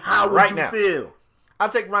Dak, how would you feel? I'll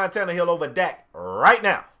take Ryan Tannehill over Dak right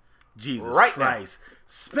now. Jesus Christ.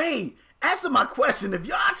 Spade, answer my question. If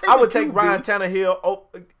y'all take I would take Ryan Tannehill. Oh,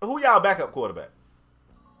 who y'all backup quarterback?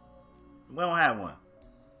 We don't have one.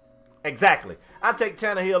 Exactly. I'll take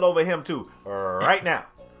Tannehill over him too. Right now.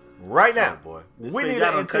 Right now. Oh, boy. We need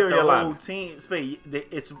an interior line. Spade,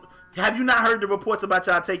 have you not heard the reports about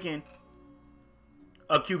y'all taking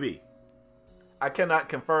a QB? I cannot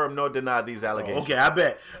confirm nor deny these allegations. Okay, I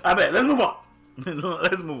bet. Let's move on.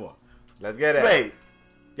 Let's get it. Spade.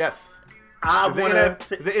 Yes. Is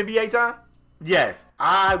it NBA time? Yes.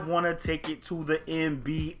 I want to take it to the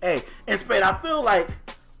NBA. And Spade, I feel like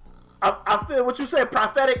I feel what you said,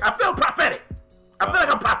 prophetic. I feel prophetic. I feel like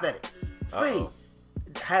I'm prophetic. Spade,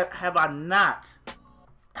 have I not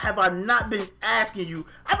been asking you?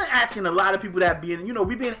 I've been asking a lot of people that be in,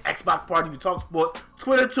 we be in Xbox party, we talk sports,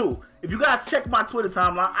 Twitter too. If you guys check my Twitter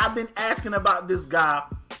timeline, I've been asking about this guy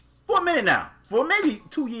for a minute now, for maybe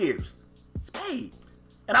 2 years. Spade.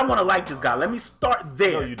 And I want to like this guy. Let me start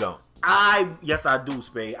there. No, you don't. Yes, I do,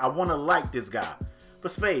 Spade. I want to like this guy.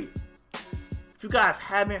 But Spade, if you guys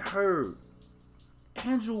haven't heard,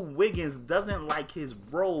 Andrew Wiggins doesn't like his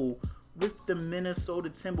role with the Minnesota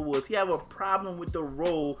Timberwolves. He have a problem with the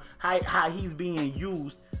role, how he's being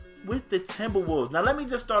used with the Timberwolves. Now, let me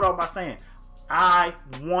just start off by saying, I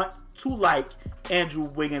want to like Andrew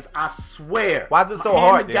Wiggins. I swear. Why is it so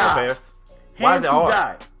hard then, Bears? Why is it hard?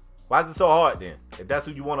 Guy. Why is it so hard then? If that's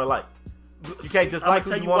who you want to like. You can't just like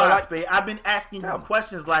who you want to like. Spade, I've been asking you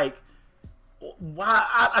questions like, why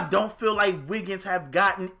I don't feel like Wiggins have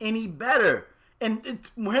gotten any better. And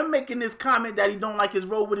him making this comment that he don't like his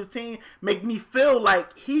role with his team make me feel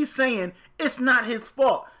like he's saying it's not his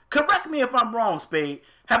fault. Correct me if I'm wrong, Spade.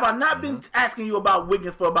 Have I not been asking you about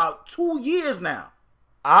Wiggins for about 2 years now?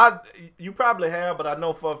 You probably have, but I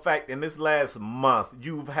know for a fact in this last month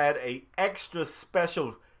you've had a extra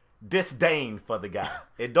special disdain for the guy.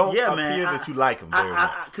 It don't appear that you like him very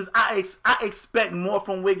much. Because I expect more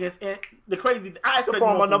from Wiggins, and the crazy I expect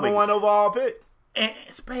more from number Wiggins. 1 overall pick. And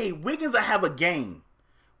Spade, Wiggins will have a game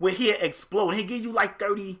where he'll explode. He'll give you like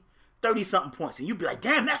 30-something points. And you'll be like,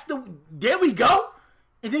 damn, there we go.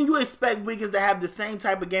 And then you expect Wiggins to have the same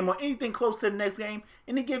type of game or anything close to the next game,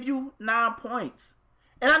 and they give you 9 points.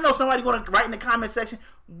 And I know somebody going to write in the comment section,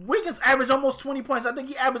 Wiggins averaged almost 20 points. I think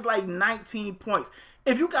he averaged like 19 points.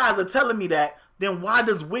 If you guys are telling me that, then why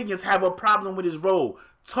does Wiggins have a problem with his role?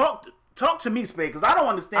 Talk to me, Spade, because I don't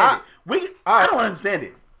understand it. I don't understand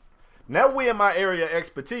it. Now we in my area of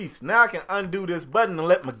expertise. Now I can undo this button and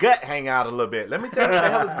let my gut hang out a little bit. Let me tell you what the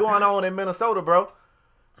hell is going on in Minnesota, bro.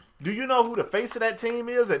 Do you know who the face of that team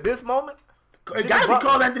is at this moment? It got to be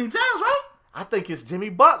Karl Anthony Towns, right? I think it's Jimmy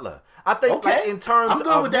Butler. I think like in terms of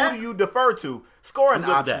who do you defer to, scoring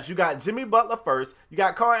options, you got Jimmy Butler first, you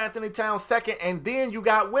got Karl Anthony Towns second, and then you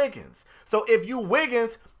got Wiggins. So if you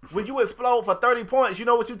Wiggins, when you explode for 30 points, you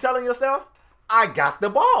know what you're telling yourself? I got the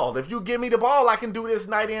ball. If you give me the ball, I can do this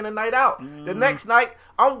night in and night out. The next night,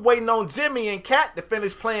 I'm waiting on Jimmy and Cat to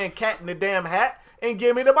finish playing Cat in the damn hat and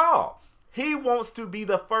give me the ball. He wants to be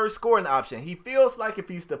the first scoring option. He feels like if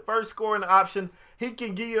he's the first scoring option, he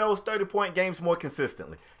can give you those 30-point games more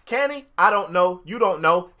consistently. Can he? I don't know. You don't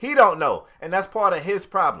know. He don't know. And that's part of his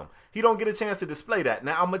problem. He don't get a chance to display that.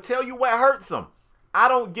 Now, I'm going to tell you what hurts him. I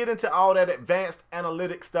don't get into all that advanced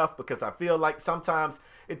analytic stuff because I feel like sometimes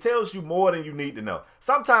it tells you more than you need to know.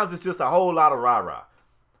 Sometimes it's just a whole lot of rah-rah.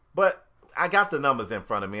 But I got the numbers in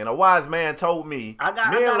front of me, and a wise man told me, I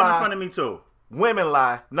got them in front of me too. Women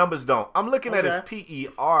lie, numbers don't. I'm looking at his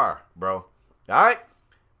PER, bro. All right?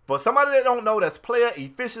 For somebody that don't know, that's player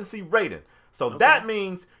efficiency rating. So that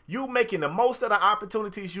means you making the most of the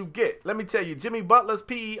opportunities you get. Let me tell you, Jimmy Butler's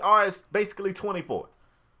PER is basically 24.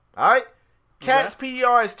 All right? Cat's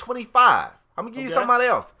PER is 25. I'm going to give you somebody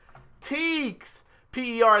else. Teague's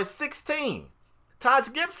PER is 16.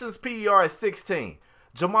 Taj Gibson's PER is 16.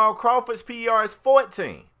 Jamal Crawford's PER is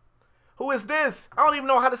 14. Who is this? I don't even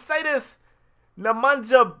know how to say this.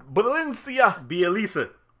 Nemanja Bjelica.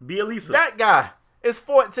 That guy is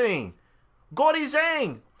 14. Gordy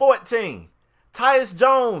Zhang, 14. Tyus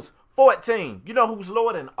Jones, 14. You know who's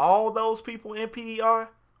lower than all those people in PER?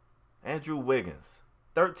 Andrew Wiggins,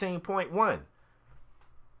 13.1.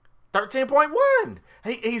 13.1.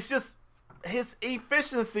 He's just, his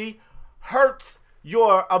efficiency hurts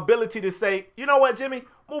your ability to say, you know what, Jimmy?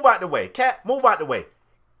 Move out the way. Cat, move out the way.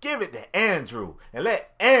 Give it to Andrew and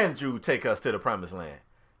let Andrew take us to the promised land.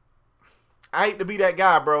 I hate to be that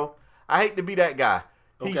guy, bro. I hate to be that guy.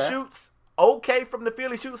 He shoots okay from the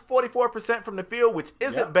field. He shoots 44% from the field, which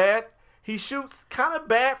isn't bad. He shoots kind of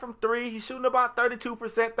bad from three. He's shooting about 32%,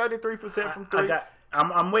 33% from three.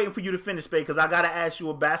 I'm waiting for you to finish, Spade, because I got to ask you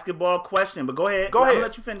a basketball question. But go ahead. Go ahead. I'll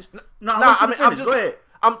let you finish. No, go ahead.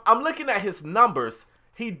 I'm looking at his numbers.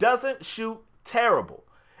 He doesn't shoot terrible.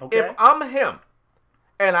 Okay. If I'm him,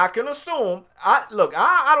 and I can assume, I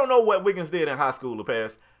don't know what Wiggins did in high school,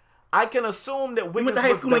 Lopez. I can assume that Wiggins went to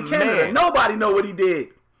high school in Canada. Man. Nobody know what he did.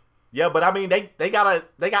 Yeah, but I mean, they got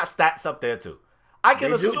stats up there too. I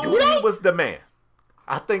can assume he was the man.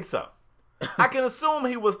 I think so. I can assume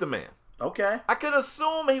he was the man. Okay. I can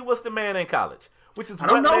assume he was the man in college, which is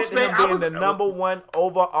what led to him being the number one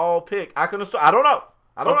overall pick. I can assume. I don't know.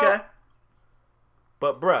 I don't know.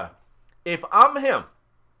 But bruh, if I'm him,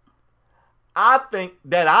 I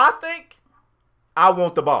think I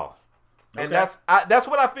want the ball, and that's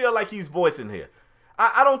what I feel like he's voicing here.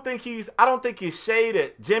 I don't think he's shade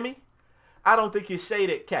at Jimmy. I don't think he's shade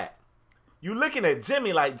at Cat. You looking at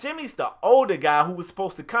Jimmy like Jimmy's the older guy who was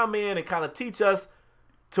supposed to come in and kind of teach us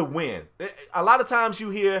to win. A lot of times you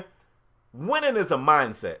hear winning is a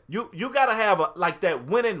mindset. You gotta have that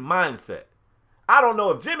winning mindset. I don't know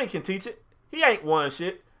if Jimmy can teach it. He ain't won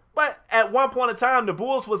shit. But at one point in time, the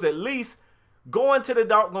Bulls was at least going to the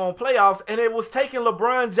doggone playoffs, and it was taking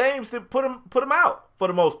LeBron James to put him out for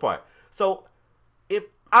the most part. So if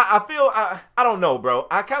I don't know, bro.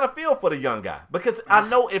 I kind of feel for the young guy because I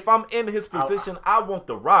know if I'm in his position, I want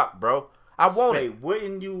the rock, bro. I want it.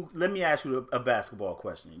 Wouldn't you? Let me ask you a basketball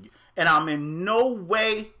question, and I'm in no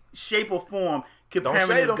way, shape, or form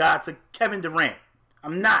comparing this guy to Kevin Durant.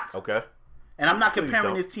 I'm not. Okay. And I'm not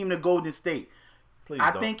comparing this team to Golden State.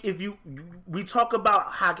 I think if we talk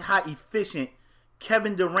about how efficient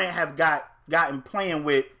Kevin Durant have gotten playing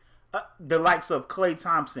with the likes of Klay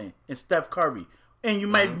Thompson and Steph Curry, and you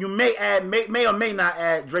may or may not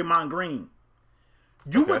add Draymond Green.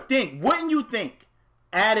 Wouldn't you think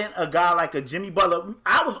adding a guy like a Jimmy Butler?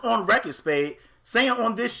 I was on record, Spade, saying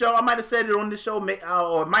on this show, I might have said it on this show,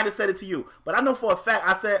 or might have said it to you, but I know for a fact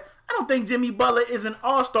I said I don't think Jimmy Butler is an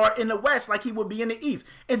all-star in the West like he would be in the East.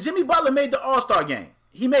 And Jimmy Butler made the all-star game.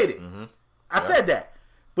 He made it. I said that.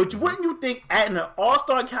 But wouldn't you think adding an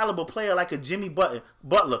all-star caliber player like a Jimmy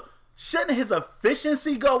Butler, shouldn't his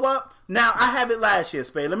efficiency go up? Now, I have it last year,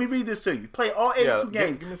 Spade. Let me read this to you. Play all 82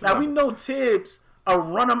 games. Give me some now, numbers. we know Tibbs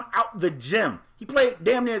run him out the gym. He played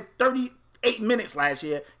damn near 38 minutes last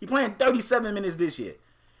year. He playing 37 minutes this year.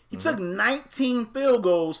 He took 19 field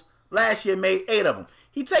goals last year, made 8 of them.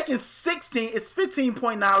 He taking 16. It's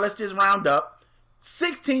 15.9. Let's just round up.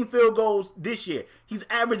 16 field goals this year. He's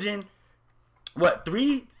averaging,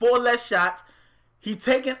 3-4 less shots. He's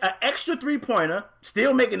taking an extra 3-pointer,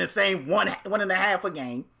 still making the same 1.5 a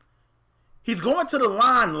game. He's going to the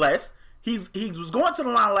line less. He was going to the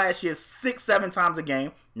line last year 6-7 times a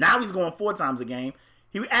game. Now he's going 4 times a game.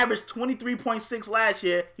 He averaged 23.6 last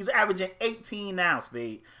year. He's averaging 18 now,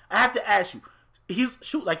 Spade. I have to ask you,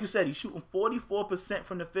 like you said, he's shooting 44%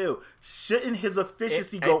 from the field. Shouldn't his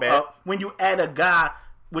efficiency go up when you add a guy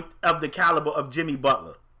of the caliber of Jimmy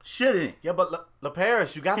Butler? Shouldn't it? Yeah, but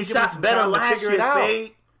LaParrish, you got to he give him shot some better time to last figure year, it out.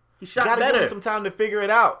 Spade. He shot You got to better. give him some time to figure it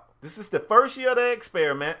out. This is the first year of the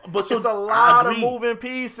experiment. But so, it's a lot I of agree. moving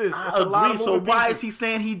pieces. I It's a lot agree. of So moving why pieces. is he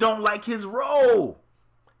saying he don't like his role?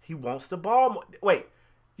 He wants the ball more. Wait,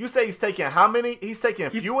 you say he's taking how many? He's taking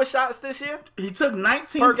fewer shots this year? He took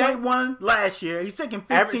 19.1 last year. He's taking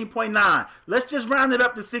 15.9. Let's just round it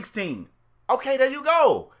up to 16. Okay, there you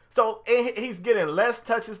go. So he's getting less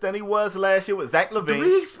touches than he was last year with Zach LaVine.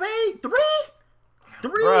 3, Spade? 3?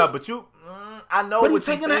 Bruh, but I know But what he's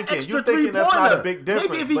you're taking thinking. an extra You're thinking that's not a big difference,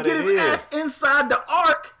 Maybe if he but get it his is. ass inside the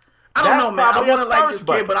arc. I don't know, man. I want to like this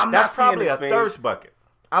kid, but I'm not seeing probably it, a Spade. thirst bucket.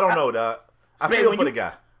 I don't know, dog. I Spade, feel when for you- the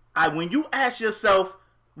guy. When you ask yourself,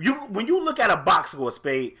 when you look at a box score,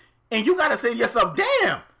 Spade, and you got to say to yourself,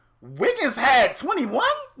 damn, Wiggins had 21?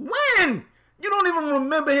 When? You don't even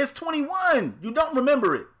remember his 21. You don't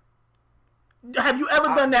remember it. Have you ever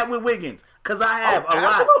done that with Wiggins? Because I have a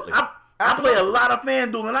lot. absolutely. I play a lot of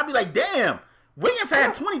FanDuel, and I'd be like, damn, Wiggins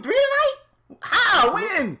had 23 tonight? How?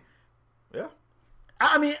 When? Yeah.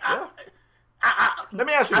 I mean, Let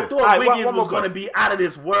me ask you I this. thought All right, Wiggins one more was going to question. be out of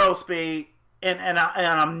this world, Spade, and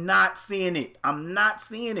I'm not seeing it. I'm not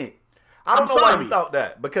seeing it. I don't I'm know why sorry. he thought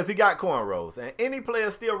that, because he got cornrows. And any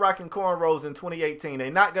player still rocking cornrows in 2018,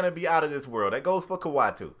 they're not going to be out of this world. That goes for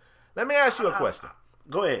Kawhi, too. Let me ask you a question.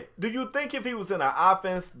 Go ahead. Do you think if he was in an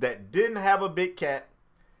offense that didn't have a big cat,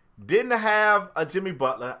 didn't have a Jimmy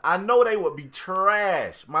Butler, I know they would be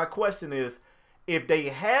trash. My question is, if they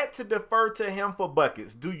had to defer to him for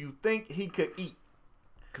buckets, do you think he could eat?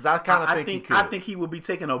 Because I kind of think he could. I think he would be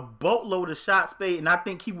taking a boatload of shots, Spade, and I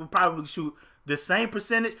think he would probably shoot the same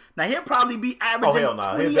percentage. Now he'll probably be averaging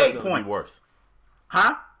 28 He'll definitely points. be worse.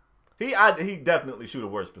 Huh? He definitely shoot a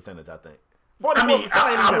worse percentage, I think. 44% I mean, ain't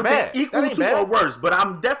I even would bad. think equal That ain't to bad. or worse, but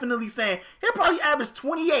I'm definitely saying he'll probably average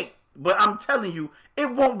 28. But I'm telling you, it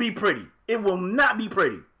won't be pretty. It will not be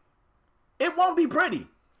pretty. It won't be pretty.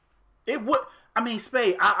 It would. I mean,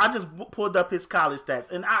 Spade, I just pulled up his college stats,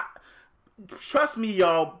 and trust me,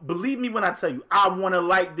 y'all, believe me when I tell you, I want to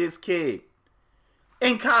like this kid.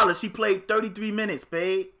 In college, he played 33 minutes,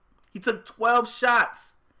 Spade. He took 12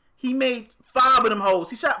 shots. He made 5 of them holes.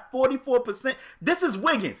 He shot 44%. This is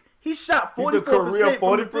Wiggins. He shot 44% He's a career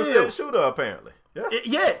from the 40% field. shooter, apparently. Yeah.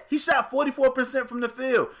 Yeah, he shot 44% from the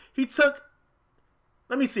field. He took,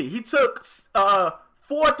 let me see, he took 4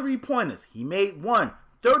 3-pointers. He made 1,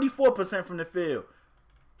 34% from the field.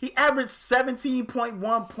 He averaged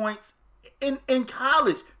 17.1 points in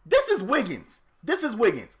college. This is Wiggins. This is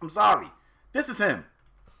Wiggins. I'm sorry. This is him.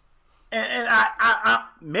 And I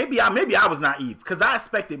maybe I was naive because I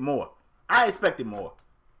expected more.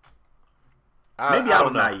 Maybe I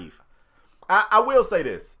was naive. I will say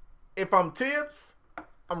this. If I'm Tibbs,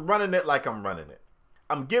 I'm running it like I'm running it.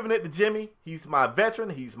 I'm giving it to Jimmy. He's my veteran.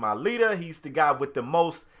 He's my leader. He's the guy with the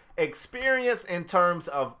most experience in terms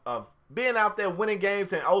of being out there winning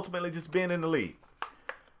games and ultimately just being in the league.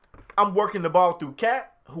 I'm working the ball through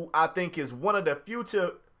Cat, who I think is one of the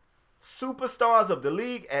future superstars of the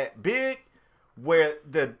league at big, where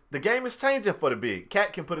the game is changing for the big.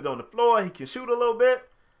 Cat can put it on the floor. He can shoot a little bit.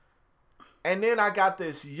 And then I got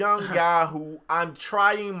this young guy who I'm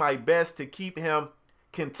trying my best to keep him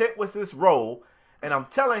content with his role, and I'm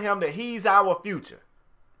telling him that he's our future.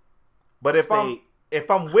 But if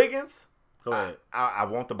I'm Wiggins, Go ahead. I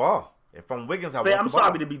want the ball. If I'm Wiggins, I want I'm the ball.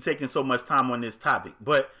 sorry to be taking so much time on this topic,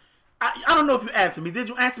 but I don't know if you answered me. Did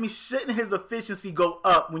you answer me? Shouldn't his efficiency go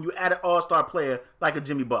up when you add an all-star player like a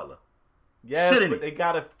Jimmy Butler? Yes, Shouldn't but it? they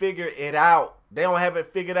got to figure it out. They don't have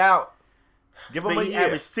it figured out. Give him a He year.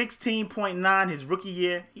 averaged 16.9 his rookie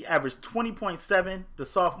year. He averaged 20.7 the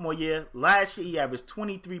sophomore year. Last year, he averaged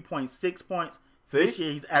 23.6 points. See? This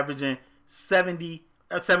year, he's averaging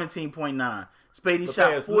 17.9. Spade, he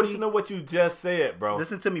shot 40. Listen to what you just said, bro.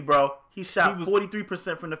 Listen to me, bro. He shot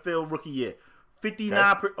 43% from the field rookie year,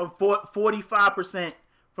 45%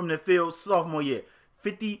 from the field sophomore year,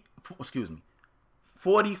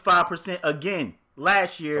 45% again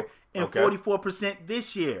last year, and 44%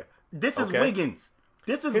 this year. This is Wiggins.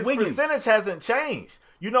 His percentage hasn't changed.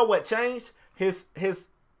 You know what changed? His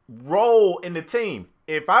role in the team.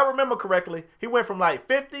 If I remember correctly, he went from like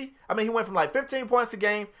 15 points a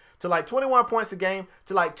game to like 21 points a game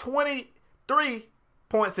to like 23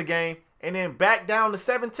 points a game, and then back down to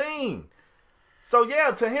 17. So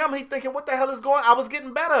yeah, to him, he thinking, what the hell is going on? I was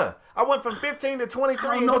getting better. I went from 15 to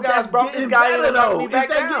 23. You guys brought this guy in and knocked me back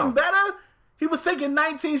down. Is that getting better? He was taking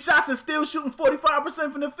 19 shots and still shooting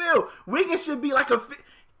 45% from the field. Wiggins should be like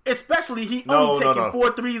especially he only taking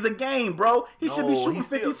 4 threes a game, bro. He should be shooting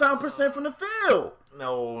 50-something% from the field.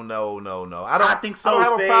 No. I think so. I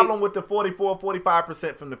don't have a problem with the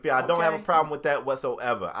 45% from the field. I don't have a problem with that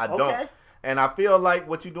whatsoever. I don't. And I feel like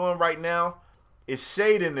what you're doing right now is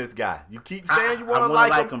shading this guy. You keep saying you want to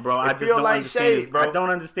like him, bro. I just don't understand shade, bro. I don't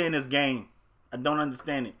understand this game. I don't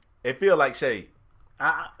understand it. It feel like shade.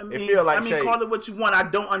 I mean, call it what you want. I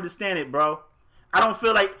don't understand it, bro. I don't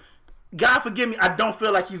feel like, God forgive me, I don't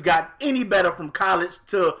feel like he's got any better from college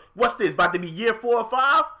to, what's this, about to be year 4 or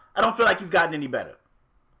 5? I don't feel like he's gotten any better.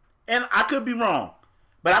 And I could be wrong.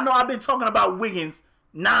 But I know I've been talking about Wiggins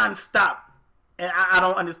nonstop, and I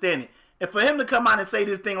don't understand it. And for him to come out and say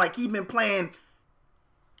this thing like he's been playing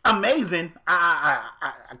amazing, I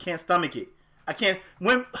can't stomach it. I can't.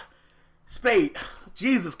 When Spade,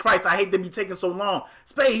 Jesus Christ, I hate to be taking so long.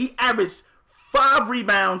 Spade, he averaged 5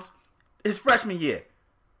 rebounds his freshman year.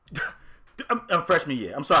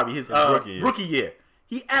 I'm sorry, his rookie year.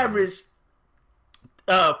 He averaged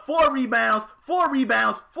 4 rebounds.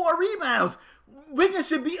 Wiggins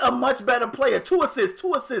should be a much better player. 2 assists,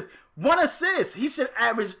 1 assist. He should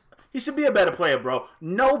be a better player, bro.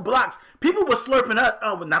 No blocks. People were slurping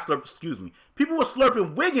People were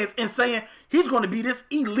slurping Wiggins and saying he's going to be this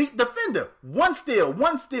elite defender. 1 steal.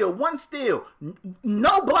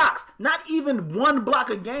 No blocks. Not even 1 block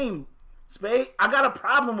a game. Spade, I got a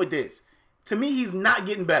problem with this. To me, he's not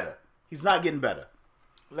getting better.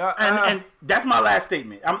 And that's my last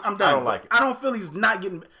statement. I'm done. I don't like it. I don't feel he's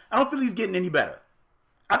getting any better.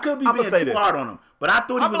 I could be being too hard on him, but I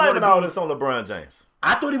thought he was going to be. I'm blaming all this on LeBron James.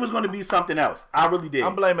 I thought he was going to be something else. I really did.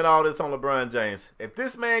 I'm blaming all this on LeBron James. If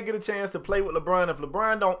this man get a chance to play with LeBron, if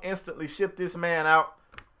LeBron don't instantly ship this man out,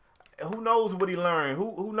 who knows what he learned?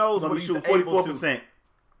 Who knows what he's able to?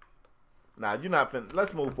 Nah, you're not finna.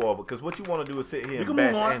 Let's move forward, because what you want to do is sit here and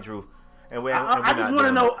bash Andrew. And I just want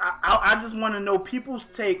to know. I just want to know people's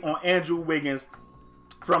take on Andrew Wiggins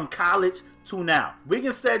from college to now.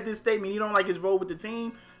 Wiggins said this statement. He don't like his role with the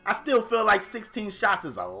team. I still feel like 16 shots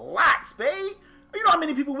is a lot, Spade. You know how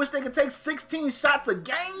many people wish they could take 16 shots a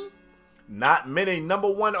game? Not many number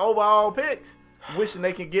 1 overall picks wishing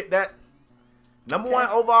they could get that number 1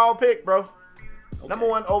 overall pick, bro. Number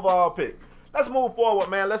 1 overall pick. Let's move forward,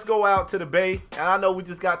 man. Let's go out to the Bay. And I know we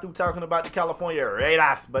just got through talking about the California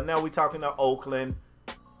Raiders, but now we're talking to Oakland,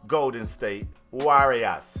 Golden State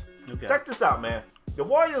Warriors. Okay. Check this out, man. The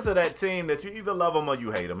Warriors are that team that you either love them or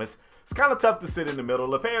you hate them. It's kind of tough to sit in the middle.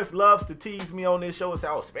 LeParis loves to tease me on this show and say,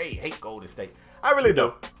 oh, Spade hate Golden State. I really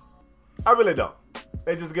don't.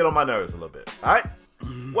 They just get on my nerves a little bit. All right?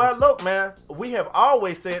 Well, look, man. We have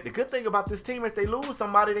always said the good thing about this team, if they lose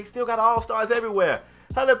somebody, they still got all-stars everywhere.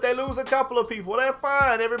 Hell, if they lose a couple of people, they're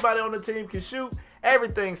fine. Everybody on the team can shoot.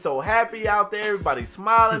 Everything's so happy out there. Everybody's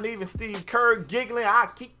smiling. Even Steve Kerr giggling.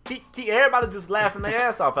 Everybody just laughing their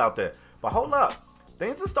ass off out there. But hold up.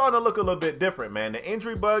 Things are starting to look a little bit different, man. The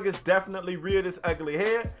injury bug is definitely reared its ugly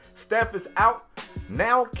head. Steph is out.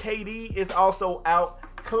 Now KD is also out.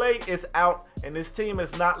 Clay is out. And this team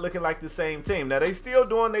is not looking like the same team. Now, they still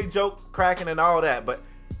doing their joke cracking and all that. But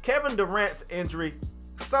Kevin Durant's injury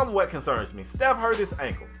somewhat concerns me. Steph hurt his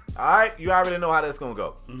ankle. All right? You already know how that's going to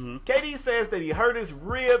go. KD says that he hurt his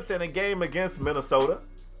ribs in a game against Minnesota.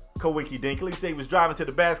 Kawiki Dinkley said he was driving to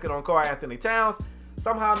the basket on Karl Anthony Towns.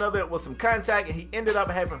 Somehow or another, it was some contact, and he ended up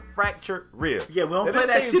having fractured ribs. Yeah, we don't play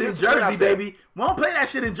that shit in Jersey, baby. We don't play that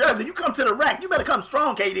shit in Jersey. You come to the rack, you better come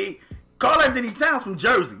strong, KD. Karl Anthony Towns from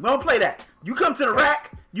Jersey. We don't play that. You come to the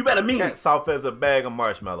rack, you better mean it. Soft as a bag of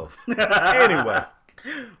marshmallows. Anyway,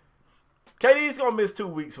 KD's going to miss 2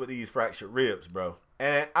 weeks with these fractured ribs, bro.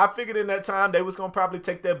 And I figured in that time, they was going to probably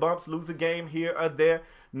take their bumps, lose a game here or there.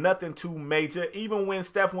 Nothing too major. Even when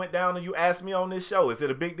Steph went down and you asked me on this show, is it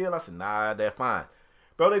a big deal? I said, nah, they're fine.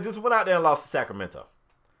 Bro, they just went out there and lost to Sacramento.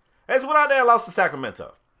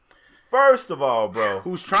 First of all, bro,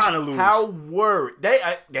 who's trying to lose? How worried they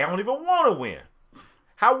don't even want to win.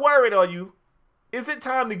 How worried are you? Is it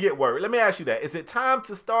time to get worried? Let me ask you that. Is it time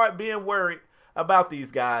to start being worried about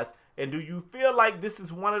these guys? And do you feel like this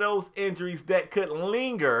is one of those injuries that could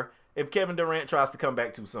linger if Kevin Durant tries to come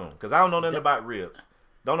back too soon? Because I don't know nothing about ribs.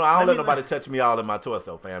 I don't let nobody touch me all in my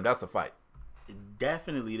torso, fam. That's a fight.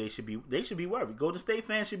 Definitely, they should be worried. Golden State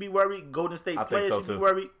fans should be worried. Golden State players should be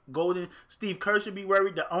worried. Steve Kerr should be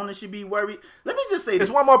worried. The owner should be worried. Let me just say this.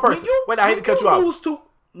 There's one more person. Wait, I hate to cut you off.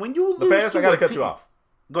 When you lose the past, I got to cut you off.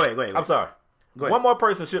 Go ahead. I'm sorry. Go ahead. One more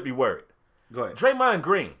person should be worried. Go ahead. Draymond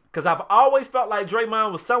Green. Because I've always felt like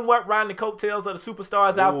Draymond was somewhat riding the coattails of the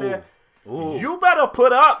superstars out there. Ooh. You better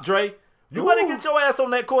put up, Dre. You better get your ass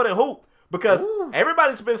on that court and hoop. Because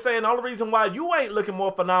everybody's been saying the only reason why you ain't looking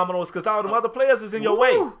more phenomenal is because all them other players is in your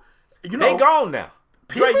way. You know, they gone now.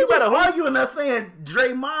 Dre, you better arguing us saying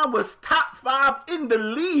Draymond was top 5 in the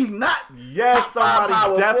league, not top somebody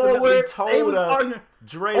 5 definitely forward. told us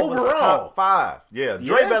Dre overall. was top 5. Yeah,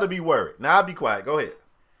 Dre better be worried. Now I'll be quiet. Go ahead.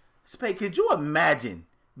 Spade, could you imagine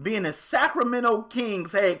being a Sacramento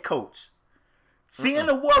Kings head coach, seeing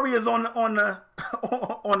the Warriors on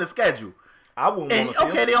the schedule? I wouldn't want to see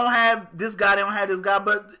okay, they don't have this guy,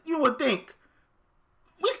 but you would think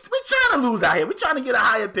we trying to lose out here. We trying to get a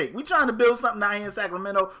higher pick. We trying to build something out here in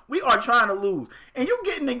Sacramento. We are trying to lose. And you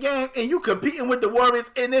get in the game and you competing with the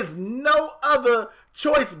Warriors and there's no other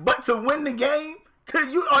choice but to win the game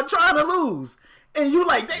because you are trying to lose. And you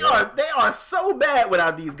like, they are so bad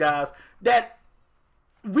without these guys that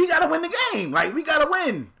we got to win the game. Like, we got to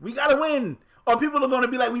win. We got to win. Or people are going to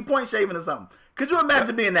be like, we point shaving or something. Could you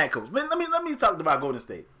imagine being that coach? Man, let me talk about Golden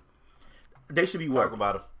State. They should be worried. Talk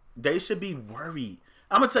about them. They should be worried.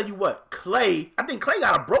 I'm going to tell you what. I think Clay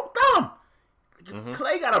got a broke thumb.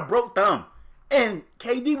 Clay got a broke thumb. And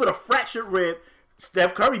KD with a fractured rib.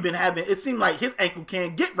 Steph Curry been having, it seemed like his ankle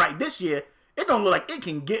can't get right this year. It don't look like it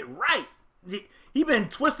can get right. He been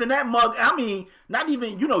twisting that mug. I mean, not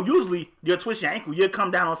even, usually you'll twist your ankle, you'll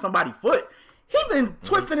come down on somebody's foot. He been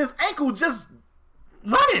twisting his ankle just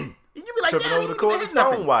running. You be like, tripping over the court, it's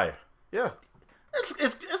phone wire. Yeah.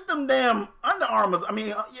 It's them damn Under Armours. I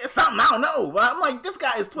mean, it's something I don't know. But I'm like, this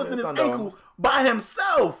guy is twisting his ankle by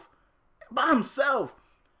himself. I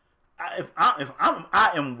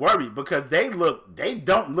am worried because they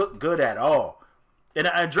don't look good at all. And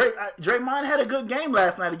Draymond had a good game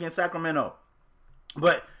last night against Sacramento,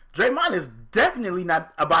 but Draymond is definitely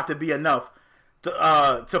not about to be enough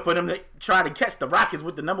for them to try to catch the Rockets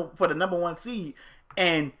with the number 1 seed.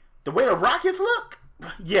 And the way the Rockets look,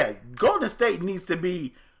 yeah, Golden State needs to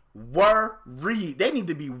be worried. They need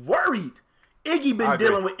to be worried. Iggy been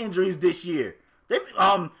dealing with injuries this year.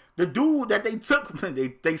 The dude that they took,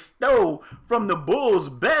 they stole from the Bulls,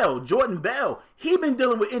 Jordan Bell, he been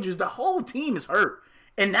dealing with injuries. The whole team is hurt.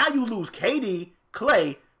 And now you lose KD,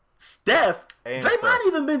 Clay, Steph. Draymond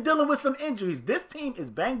even been dealing with some injuries. This team is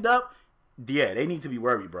banged up. Yeah, they need to be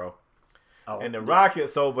worried, bro. And the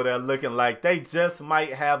Rockets over there looking like they just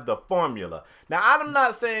might have the formula. Now, I'm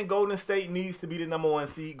not saying Golden State needs to be the number 1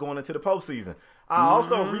 seed going into the postseason. I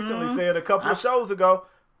also recently said a couple of shows ago,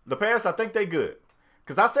 the Bears, I think they good.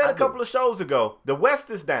 Because I said a couple of shows ago, the West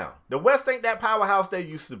is down. The West ain't that powerhouse they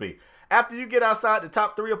used to be. After you get outside the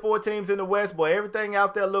top 3 or 4 teams in the West, boy, everything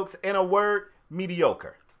out there looks, in a word,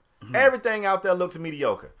 mediocre. Everything out there looks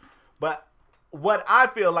mediocre. But what I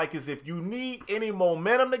feel like is if you need any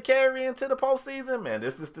momentum to carry into the postseason, man,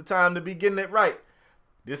 this is the time to be getting it right.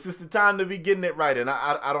 This is the time to be getting it right. And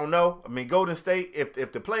I don't know. I mean, Golden State, if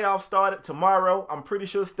the playoffs started tomorrow, I'm pretty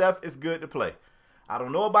sure Steph is good to play. I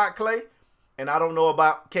don't know about Clay, and I don't know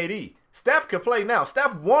about KD. Steph could play now.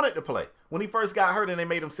 Steph wanted to play when he first got hurt and they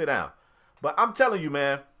made him sit down. But I'm telling you,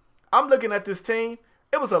 man, I'm looking at this team.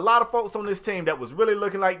 It was a lot of folks on this team that was really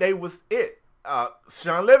looking like they was it.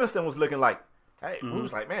 Sean Livingston was looking like, hey, we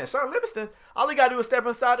was like, man, Sean Livingston, all he got to do is step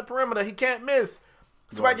inside the perimeter. He can't miss.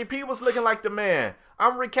 Swaggy P was looking like the man.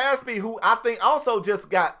 Rick Caspi, who I think also just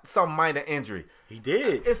got some minor injury. He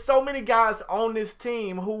did. It's so many guys on this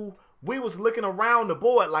team who we was looking around the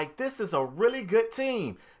board like this is a really good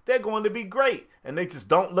team. They're going to be great. And they just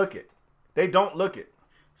don't look it. They don't look it.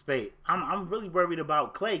 Spade, I'm really worried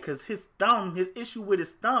about Clay because his issue with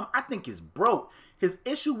his thumb, I think is broke. His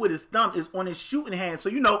issue with his thumb is on his shooting hand. So,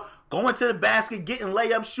 going to the basket, getting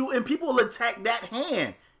layup, shooting, people will attack that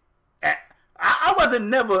hand. I wasn't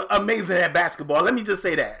never amazing at basketball. Let me just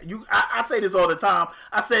say that. I say this all the time.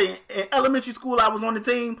 I say in elementary school, I was on the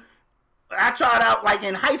team. I tried out like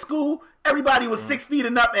in high school. Everybody was 6 feet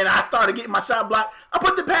and up, and I started getting my shot blocked. I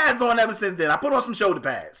put the pads on ever since then. I put on some shoulder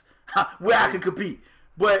pads where I could compete.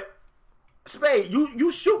 But Spade,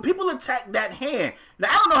 you shoot, people attack that hand. Now,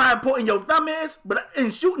 I don't know how important your thumb is, but in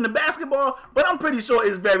shooting the basketball, but I'm pretty sure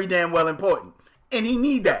it's very damn well important. And he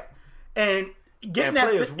need that. And getting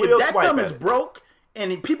that, if that thumb is broke,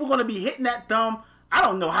 and people going to be hitting that thumb, I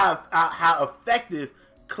don't know how effective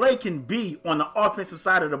Klay can be on the offensive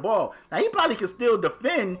side of the ball. Now, he probably can still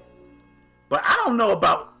defend, but I don't know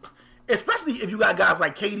about, especially if you got guys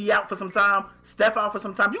like KD out for some time, Steph out for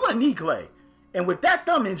some time, you're going to need Klay. And with that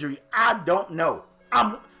thumb injury, I don't know.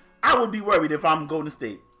 I would be worried if I'm Golden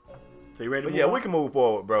State. So you ready to move on? We can move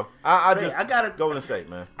forward, bro. I got to Golden State,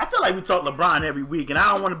 man. I feel like we talk LeBron every week, and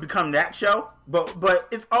I don't want to become that show, but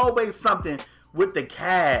it's always something with the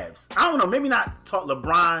Cavs. I don't know, maybe not talk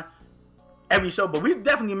LeBron every show, but we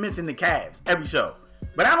definitely mention the Cavs every show.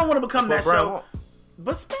 But I don't want to become that show.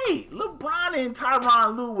 But Spade, LeBron and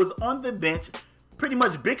Tyronn Lue was on the bench pretty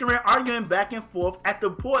much bickering, arguing back and forth at the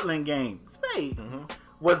Portland game. Spade,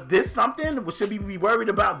 was this something? Should we be worried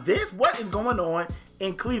about this? What is going on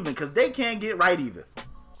in Cleveland? Because they can't get right either.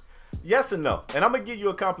 Yes and no. And I'm going to give you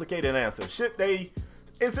a complicated answer.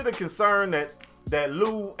 Is it a concern that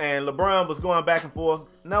Lue and LeBron was going back and forth?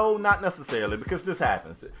 No, not necessarily, because this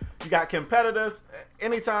happens. You got competitors.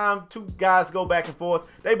 Anytime two guys go back and forth,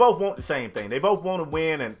 they both want the same thing. They both want to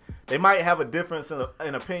win, and they might have a difference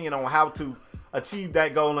in opinion on how to achieve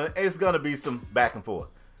that goal, and it's going to be some back and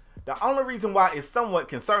forth. The only reason why it's somewhat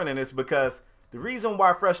concerning is because the reason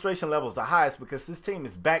why frustration levels are high is because this team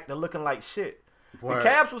is back to looking like shit. Word. The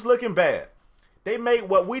Cavs was looking bad. They made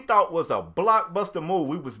what we thought was a blockbuster move.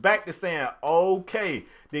 We was back to saying, okay,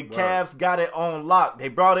 the Cavs got it on lock. They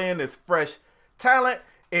brought in this fresh talent.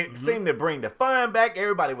 It seemed to bring the fun back.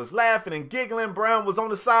 Everybody was laughing and giggling. Brown was on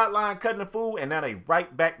the sideline cutting the food, and now they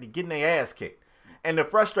right back to getting their ass kicked. And the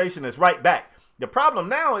frustration is right back. The problem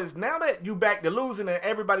now is, now that you back to losing and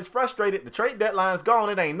everybody's frustrated, the trade deadline's gone.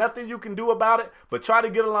 It ain't nothing you can do about it, but try to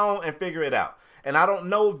get along and figure it out. And I don't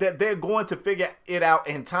know that they're going to figure it out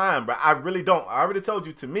in time, but I really don't. I already told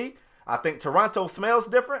you, to me, I think Toronto smells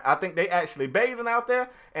different. I think they actually bathing out there.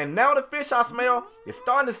 And now the fish I smell is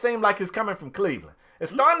starting to seem like it's coming from Cleveland.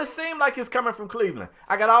 It's starting to seem like it's coming from Cleveland.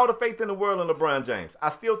 I got all the faith in the world in LeBron James. I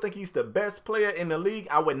still think he's the best player in the league.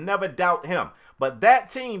 I would never doubt him. But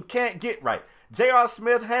that team can't get right. J.R.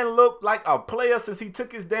 Smith hadn't looked like a player since he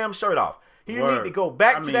took his damn shirt off. He need to go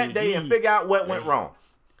back to that day and figure out what went wrong.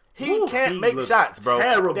 He can't make shots, bro.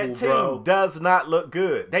 Terrible, that team does not look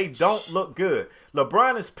good. They don't look good.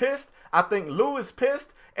 LeBron is pissed. I think Lue is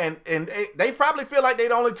pissed. And they probably feel like they're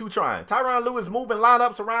the only two trying. Tyronn Lue is moving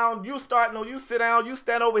lineups around. You start, no, you sit down, you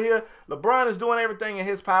stand over here. LeBron is doing everything in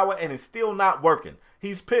his power, and it's still not working.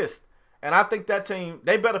 He's pissed. And I think that team,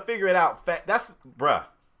 they better figure it out. That's, bruh.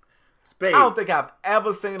 Spade. I don't think I've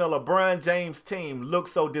ever seen a LeBron James team look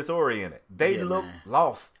so disoriented. They look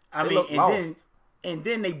lost. And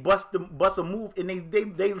then they bust a move, and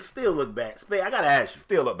they still look bad. Spade, I gotta ask you.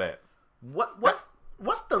 Still look bad. What's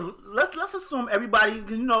the let's assume everybody,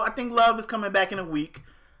 you know, I think Love is coming back in a week.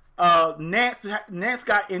 Nance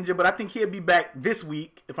got injured, but I think he'll be back this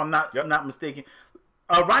week if I'm not mistaken.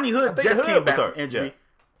 Ronnie Hood just came back from injury.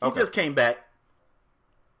 Yeah. He just came back.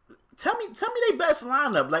 Tell me their best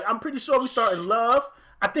lineup. Like, I'm pretty sure we starting Love.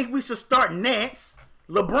 I think we should start Nance,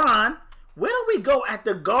 LeBron. Where do we go at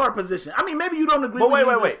the guard position? I mean, maybe you don't agree. But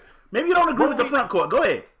wait. Maybe you don't agree with the front court. Go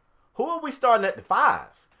ahead. Who are we starting at the 5?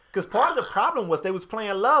 Because part of the problem was they was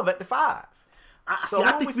playing Love at the 5.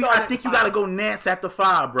 I think you got to go Nance at the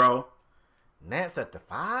 5, bro. Nance at the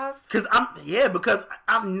 5? Because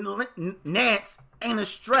Nance ain't a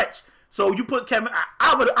stretch. So you put Kevin.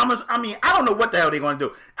 I don't know what the hell they're going to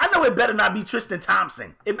do. I know it better not be Tristan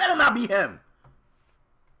Thompson. It better not be him.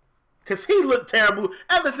 Because he looked terrible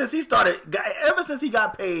ever since he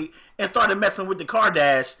got paid and started messing with the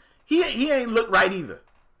Kardashians. He ain't looked right either.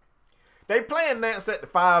 They playing Nance at the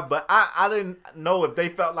 5, but I didn't know if they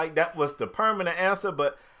felt like that was the permanent answer.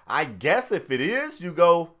 But I guess if it is, you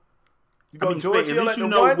go George Hill at the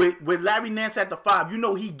 1. With Larry Nance at the 5, you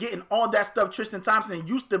know he getting all that stuff Tristan Thompson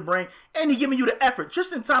used to bring, and he giving you the effort.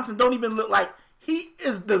 Tristan Thompson don't even look like he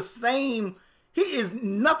is the same. He is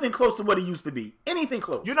nothing close to what he used to be. Anything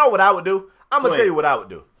close. You know what I would do? I'm going to tell you what I would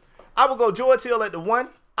do. I would go George Hill at the 1.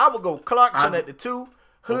 I would go Clarkson at the 2.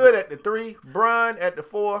 Hood at the 3. Bron at the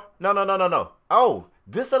 4. No. Oh,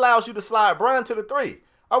 this allows you to slide Bron to the 3.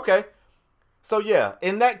 Okay. So, yeah,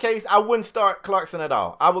 in that case, I wouldn't start Clarkson at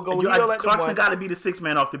all. I would go Hill at the 1. Clarkson got to be the 6th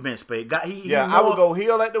man off the bench, Spade. I would go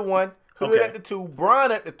Hill at the 1. Hood at the 2.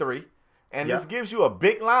 Bron at the 3. And this gives you a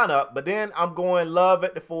big lineup. But then I'm going Love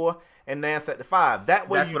at the 4. And Nance at the 5. That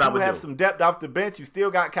way you do have some depth off the bench. You still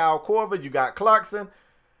got Kyle Korver. You got Clarkson.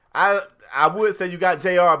 I would say you got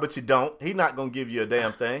JR, but you don't. He's not gonna give you a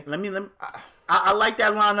damn thing. I like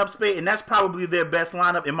that lineup, Spade, and that's probably their best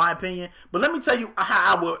lineup in my opinion. But let me tell you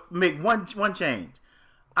how I would make one change.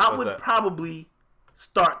 I would probably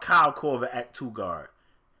start Kyle Korver at 2 guard,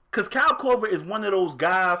 because Kyle Korver is one of those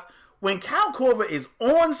guys. When Kyle Korver is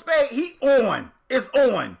on, Spade, he on. It's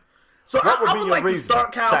on. So what would I be would your like reason to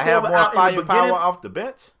start Kyle to have Korver more out in the firepower beginning. off the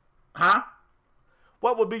bench? Huh?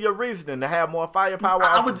 What would be your reasoning to have more firepower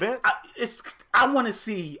off the bench? I want to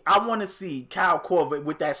see Kyle Korver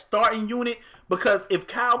with that starting unit, because if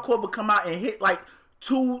Kyle Korver come out and hit like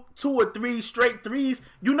two or three straight threes,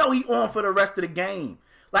 you know he on for the rest of the game.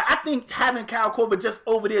 Like, I think having Kyle Korver just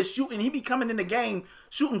over there shooting, he be coming in the game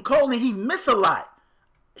shooting cold, and he miss a lot.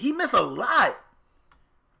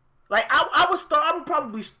 Like, I would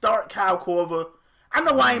probably start Kyle Korver. I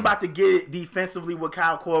know I ain't about to get it defensively with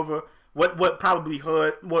Kyle Korver. What probably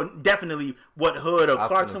Hood, well, definitely what Hood or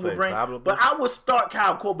Clarkson will bring. Probably. But I would start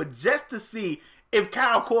Kyle Korver just to see if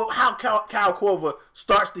how Kyle Korver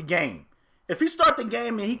starts the game. If he start the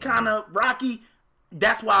game and he kind of rocky,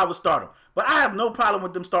 that's why I would start him. But I have no problem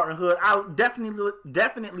with them starting Hood. I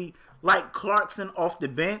definitely like Clarkson off the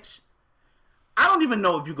bench. I don't even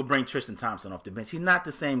know if you could bring Tristan Thompson off the bench. He's not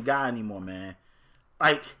the same guy anymore, man.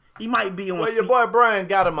 Like, he might be on. Well, your boy Brian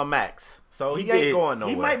got him a max, so he ain't going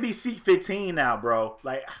nowhere. He might be seat 15 now, bro.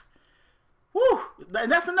 Like, whew.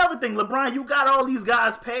 That's another thing, LeBron. You got all these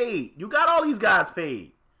guys paid.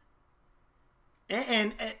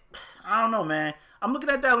 And I don't know, man. I'm looking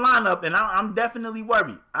at that lineup, and I'm definitely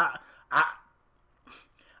worried. I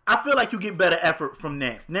feel like you get better effort from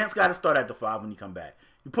Nance. Nance got to start at the 5 when you come back.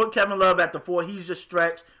 You put Kevin Love at the 4. He's just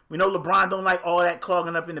stretched. We know LeBron don't like all that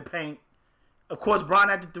clogging up in the paint. Of course, Bron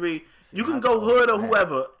at the 3. You can go Hood or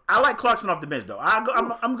whoever. I like Clarkson off the bench, though.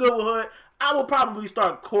 I'm good with Hood. I will probably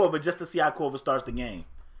start Korver just to see how Korver starts the game.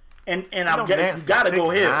 And you got to go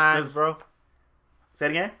here. Bro. Say it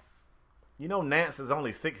again? You know Nance is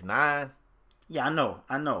only 6'9". Yeah, I know,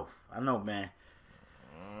 man.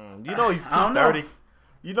 You know he's 230.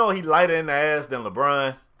 You know he lighter in the ass than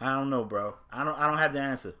LeBron. I don't know, bro. I don't have the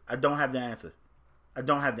answer. I don't have the answer.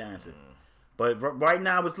 But right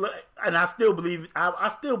now and I still believe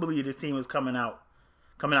this team is coming out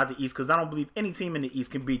the East, because I don't believe any team in the East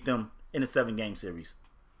can beat them in a 7-game series.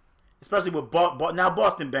 Especially with now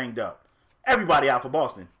Boston banged up. Everybody out for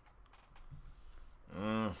Boston.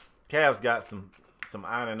 Cavs got some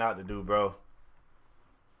ironing out to do, bro.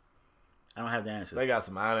 I don't have the answer. They got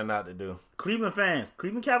some ironing out to do. Cleveland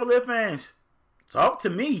Cavalier fans, talk to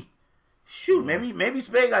me. Shoot, maybe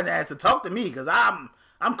Spade got the answer. Talk to me, because I'm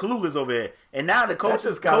clueless over here. And now the coach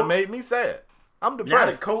just kind of made me sad. I'm depressed.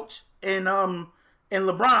 Now the coach and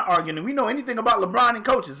LeBron arguing. And we know anything about LeBron and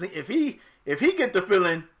coaches. If he get the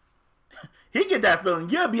feeling,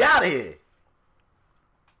 you'll be out of here.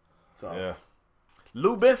 So yeah.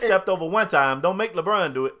 Lou Ben stepped over one time. Don't make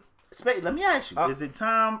LeBron do it. Spade, let me ask you: Is it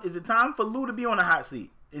time for Lou to be on the hot seat,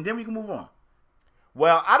 and then we can move on?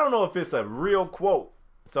 Well, I don't know if it's a real quote,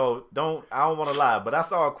 so I don't want to lie, but I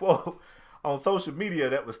saw a quote on social media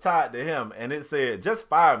that was tied to him, and it said, "Just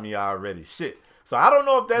fire me already." Shit. So I don't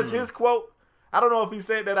know if that's his quote. I don't know if he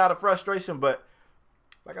said that out of frustration, but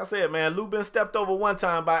like I said, man, Lou been stepped over one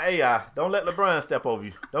time by AI. Don't let LeBron step over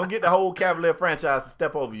you. Don't get the whole Cavalier franchise to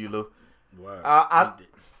step over you, Lou. Wow.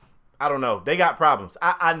 I don't know. They got problems.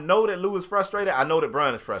 I know that Lou is frustrated. I know that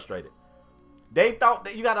Brian is frustrated. They thought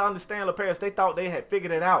that, you got to understand, LaParis, they thought they had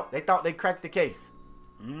figured it out. They thought they cracked the case.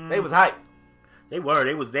 They was hyped. They were.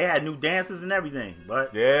 They had new dances and everything.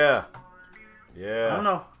 But yeah. I don't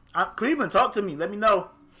know. Cleveland, talk to me. Let me know.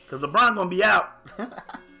 Because LeBron going to be out.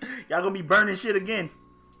 Y'all going to be burning shit again.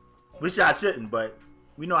 Wish y'all shouldn't, but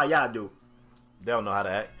we know how y'all do. They don't know how to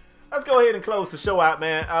act. Let's go ahead and close the show out,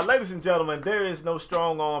 man. Ladies and gentlemen, there is no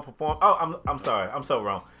strong arm performance. Oh, I'm sorry. I'm so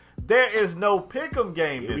wrong. There is no pick'em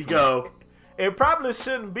game this week. Here we go. It probably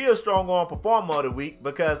shouldn't be a strong arm performer of the week,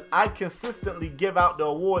 because I consistently give out the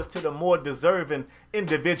awards to the more deserving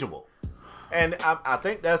individual. And I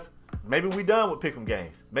think that's, maybe we done with pick'em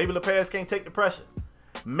games. Maybe LaParis can't take the pressure.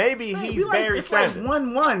 Maybe he's Barry Sanders. Like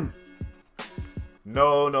 1-1.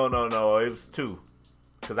 No. It was 2.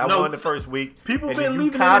 Because I won the first week. People been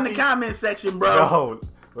leaving it in the comment section, bro. No,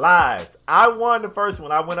 lies. I won the first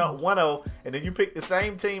one. I went up 1-0, and then you picked the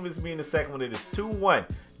same team as me in the second one. It is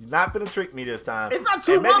 2-1. You're not going to trick me this time. It's not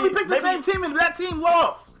 2-1. We picked the same team, and that team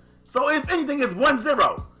lost. So if anything, it's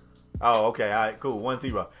 1-0. Oh, okay. All right, cool.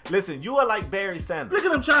 1-0. Listen, you are like Barry Sanders. Look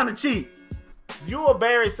at him trying to cheat. You are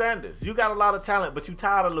Barry Sanders. You got a lot of talent, but you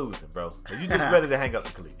tired of losing, bro. You just ready to hang up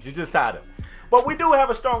the cleats. You just tired of it. But we do have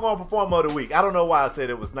a strong arm performer of the week. I don't know why I said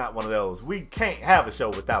it was not one of those. We can't have a show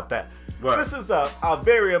without that. Right. This is a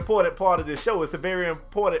very important part of this show. It's a very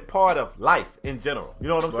important part of life in general. You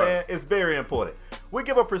know what I'm saying? It's very important. We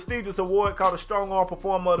give a prestigious award called a Strong Arm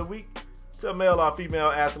Performer of the Week to a male or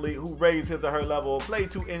female athlete who raised his or her level of play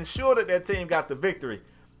to ensure that their team got the victory.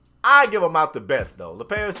 I give him out the best, though.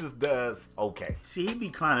 LaParis does okay. See, he be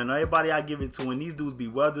clowning everybody I give it to, and these dudes be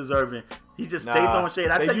well deserving. He just stay throwing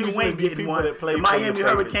shade. I tell you, who ain't getting one. The Miami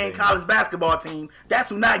Hurricane college basketball team. That's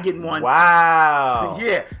who not getting one. Wow.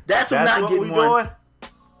 Yeah, that's who not getting one. Doing?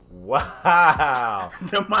 Wow.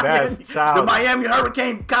 The Miami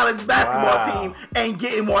Hurricane college basketball team ain't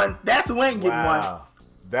getting one. That's who ain't getting one.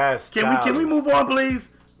 That's Can we move on, please?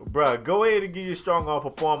 Bruh, go ahead and give your Strong Arm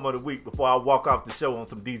Performer of the Week before I walk off the show on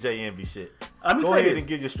some DJ Envy shit. Go ahead and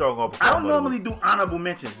give your Strong Arm Performer. I don't normally do honorable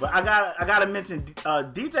mentions, but I gotta mention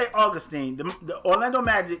DJ Augustine. The Orlando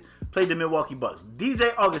Magic played the Milwaukee Bucks.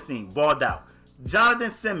 DJ Augustine balled out. Jonathan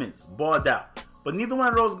Simmons balled out. But neither one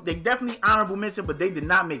of those, they definitely honorable mention, but they did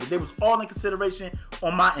not make it. They was all in consideration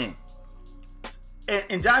on my end.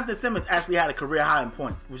 And Jonathan Simmons actually had a career high in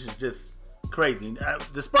points, which is just crazy.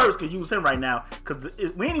 The Spurs could use him right now because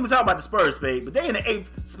we ain't even talking about the Spurs, babe, but they in the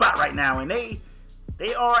 8th spot right now, and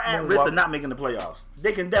they are at risk of not making the playoffs.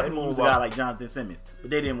 They can definitely use a guy like Jonathan Simmons,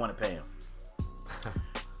 but they didn't want to pay him.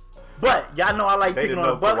 But y'all know I like picking on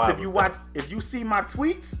the Bucks. If you see my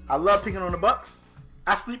tweets, I love picking on the Bucks.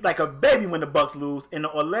 I sleep like a baby when the Bucks lose, and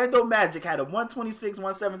the Orlando Magic had a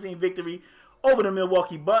 126-117 victory over the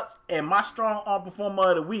Milwaukee Bucks, and my Strong Arm Performer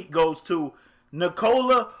of the Week goes to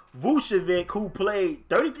Nikola Vucevic, who played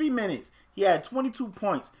 33 minutes. He had 22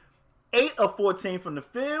 points, 8 of 14 from the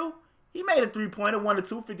field. He made a 3-pointer, 1 of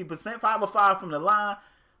 2, 50%, 5 of 5 from the line,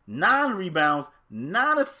 9 rebounds,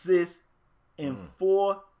 9 assists, and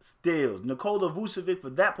 4 steals. Nikola Vucevic for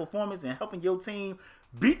that performance and helping your team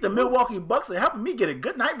beat the Milwaukee Bucks and helping me get a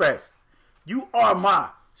good night rest. You are my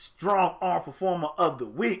Strong Arm Performer of the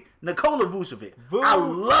Week, Nikola Vucevic. I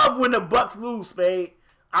love when the Bucks lose, Spade.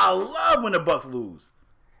 I love when the Bucks lose.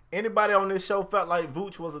 Anybody on this show felt like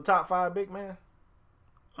Vooch was a top 5 big man?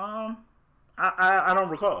 I don't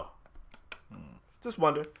recall. Just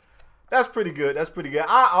wonder. That's pretty good. That's pretty good.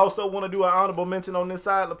 I also want to do an honorable mention on this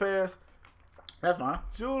side, LaParis. That's fine.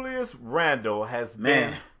 Julius Randle has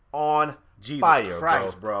been on Jesus fire,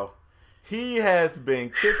 Christ, bro. He has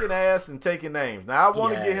been kicking ass and taking names. Now, I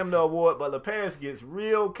want to give him the award, but LaParis gets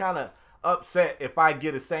real kind of upset if I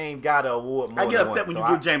get the same guy the award more I get than upset once. when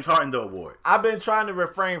you give James Harden the award. I've been trying to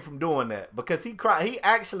refrain from doing that because he cried. He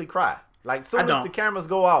actually cried. Like, soon as the cameras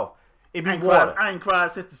go off, it be water. I ain't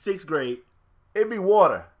cried since the 6th grade. It be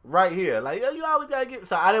water right here. Like, you always got to get.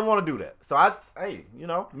 So I didn't want to do that. So I'm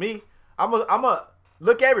a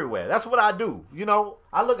look everywhere. That's what I do. You know,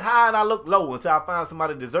 I look high and I look low until I find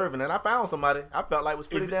somebody deserving. And I found somebody I felt like was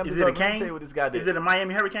pretty damn deserving. Is it a Kane? Let me tell you what this guy did. Is it a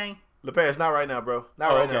Miami Hurricane? LaParis, not right now, bro.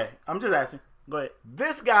 Not right now. I'm just asking. Go ahead.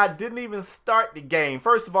 This guy didn't even start the game.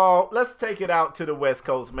 First of all, let's take it out to the West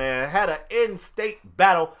Coast, man. Had an in-state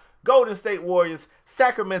battle. Golden State Warriors,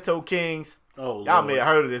 Sacramento Kings. Oh, y'all may have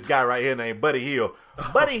heard of this guy right here named Buddy Hield.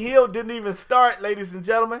 Buddy Hield didn't even start, ladies and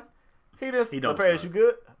gentlemen. He don't LaParis, you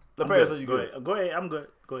good? LaParis, are you good? Go ahead. I'm good.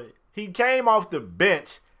 Go ahead. He came off the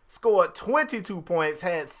bench, scored 22 points,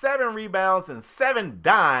 had 7 rebounds and 7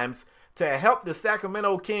 dimes to help the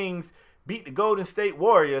Sacramento Kings beat the Golden State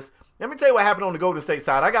Warriors. Let me tell you what happened on the Golden State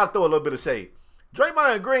side. I got to throw a little bit of shade.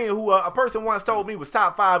 Draymond Green, who a person once told me was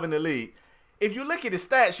top 5 in the league, if you look at his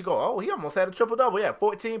stats, you go, oh, he almost had a triple-double. He had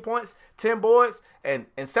 14 points, 10 boards, and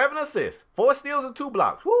 7 assists, 4 steals and 2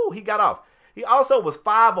 blocks. Woo, he got off. He also was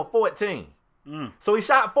 5 of 14. So he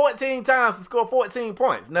shot 14 times to score 14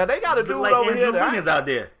 points. Now, they got a dude like over here. Wiggins out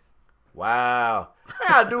there. Wow. They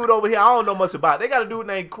got a dude over here I don't know much about. They got a dude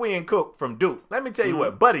named Quinn Cook from Duke. Let me tell you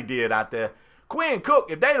what Buddy did out there. Quinn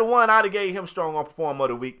Cook, if they the one, I'd have gave him Strong Arm Performer of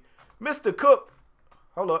the Week. Mr. Cook,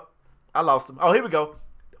 hold up. I lost him. Oh, here we go.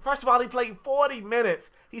 First of all, he played 40 minutes.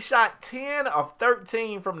 He shot 10 of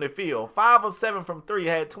 13 from the field, 5 of 7 from 3,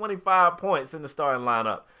 had 25 points in the starting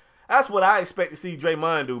lineup. That's what I expect to see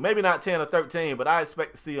Draymond do. Maybe not 10 or 13, but I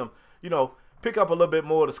expect to see him, pick up a little bit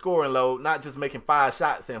more of the scoring load, not just making 5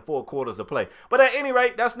 shots in 4 quarters of play. But at any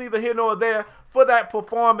rate, that's neither here nor there. For that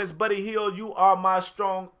performance, Buddy Hield, you are my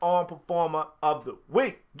Strong Arm Performer of the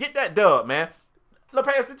Week. Get that dub, man.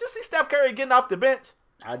 LaParis, did you see Steph Curry getting off the bench?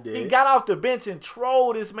 I did. He got off the bench and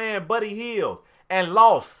trolled this man, Buddy Hield, and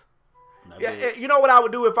lost. You know what I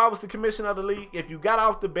would do if I was the commissioner of the league? If you got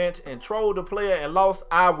off the bench and trolled the player and lost,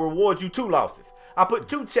 I reward you 2 losses. I put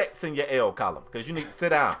 2 checks in your L column because you need to sit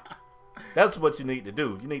down. That's what you need to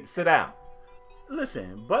do. You need to sit down.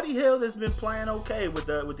 Listen, Buddy Hield has been playing okay with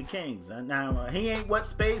the Kings. Now he ain't what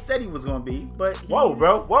Spade said he was gonna be, but whoa,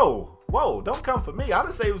 bro, whoa! Don't come for me. I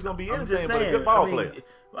didn't say he was gonna be anything but a good ball player.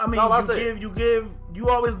 I mean, you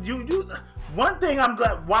always. One thing I'm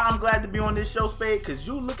glad to be on this show, Spade, because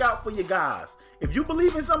you look out for your guys. If you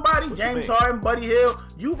believe in somebody, what James Harden, Buddy Hield,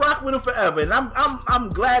 you rock with them forever. And I'm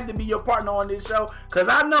glad to be your partner on this show because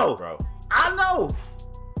I know, bro. I know.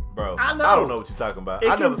 I don't know what you're talking about.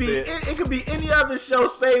 It could be any other show.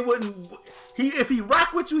 Spade wouldn't. If he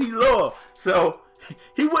rock with you, he loyal. So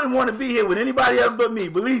he wouldn't want to be here with anybody else but me.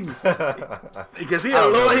 Believe me, because he a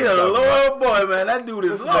loyal boy, man. That dude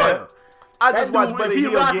is loyal. I just watched Buddy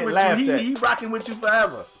Hield get laughed at. He rocking with you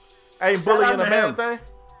forever. Ain't bullying a bad thing?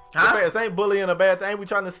 Huh? Ain't bullying a bad thing? Ain't we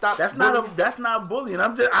trying to stop? That's not bullying.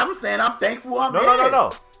 I'm saying I'm thankful I'm here.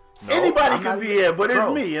 No. Anybody can be here, but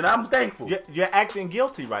it's me, and I'm thankful. You're acting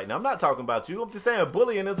guilty right now. I'm not talking about you. I'm just saying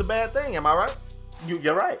bullying is a bad thing. Am I right?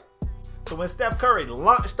 You're right. So when Steph Curry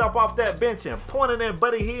launched up off that bench and pointed in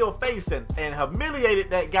Buddy Hield's face and humiliated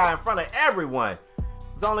that guy in front of everyone, it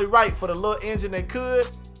was only right for the little engine that could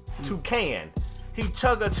to can. He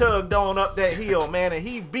chugged on up that hill, man, and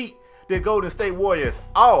he beat the Golden State Warriors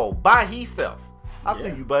all by himself. I see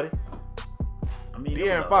you, buddy. I mean,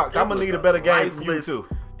 De'Aaron Fox, I'm going to need a better game from you, too.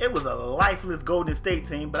 It was a lifeless Golden State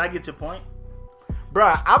team, but I get your point.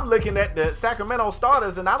 Bruh, I'm looking at the Sacramento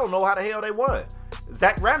starters, and I don't know how the hell they won.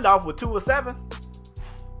 Zach Randolph with 2 of 7.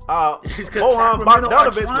 Bojan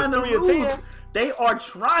Bogdanovic with 3 of 10. They are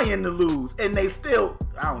trying to lose, and they still,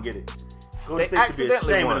 I don't get it. Golden State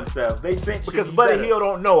accidentally won. They bench because Buddy Hield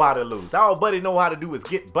don't know how to lose. All Buddy know how to do is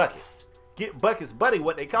get buckets. Get buckets, Buddy,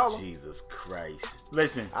 what they call him. Jesus Christ.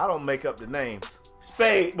 Listen. I don't make up the names.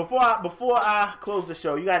 Spade, before I close the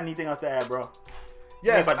show, you got anything else to add, bro?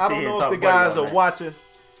 Yes, I don't know if the guys are watching.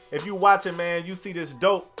 If you watching, man, you see this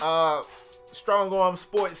dope Strong Arm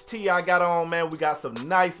Sports tee I got on, man. We got some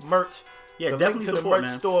nice merch. Yeah, the definitely link to the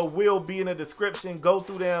merch store will be in the description. Go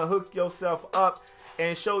through there and hook yourself up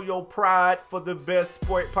and show your pride for the best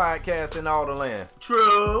sport podcast in all the land.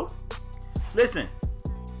 True. Listen,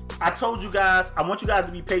 I told you guys, I want you guys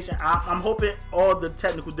to be patient. I'm hoping all the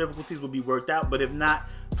technical difficulties will be worked out, but if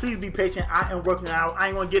not, please be patient. I am working out. I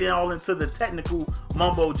ain't gonna get all into the technical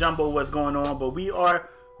mumbo jumbo what's going on, but we are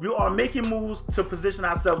making moves to position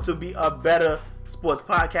ourselves to be a better sports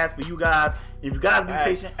podcast for you guys. If you guys be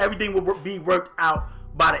patient, everything will be worked out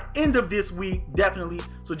by the end of this week, definitely.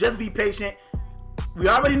 So just be patient. We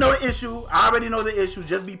already know the issue. I already know the issue.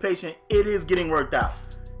 Just be patient. It is getting worked out.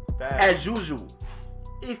 As usual.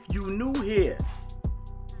 If you new here,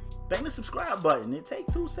 bang the subscribe button. It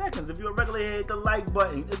takes 2 seconds. If you're a regular, hit the like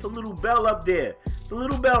button. It's a little bell up there. It's a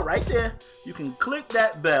little bell right there. You can click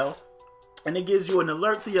that bell, and it gives you an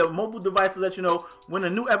alert to your mobile device to let you know when a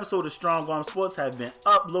new episode of Strong Arm Sports has been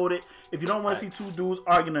uploaded. If you don't want to see two dudes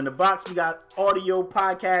arguing in the box, we got audio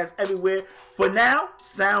podcasts everywhere. For now,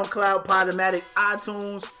 SoundCloud, Podomatic,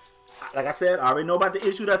 iTunes. Like I said, I already know about the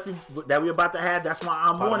issue that we're about to have. That's why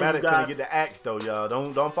I'm warning you guys. Get the axe though, y'all.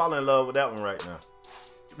 Don't fall in love with that one right now.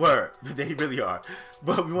 Word, they really are.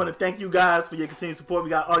 But we want to thank you guys for your continued support. We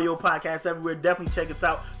got audio podcasts everywhere. Definitely check us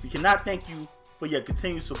out. We cannot thank you for your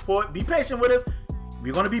continued support. Be patient with us.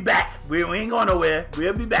 We're gonna be back. We ain't going nowhere.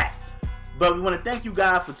 We'll be back. But we want to thank you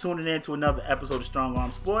guys for tuning in to another episode of Strong Arm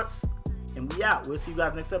Sports. And we out. We'll see you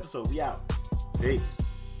guys next episode. We out. Peace.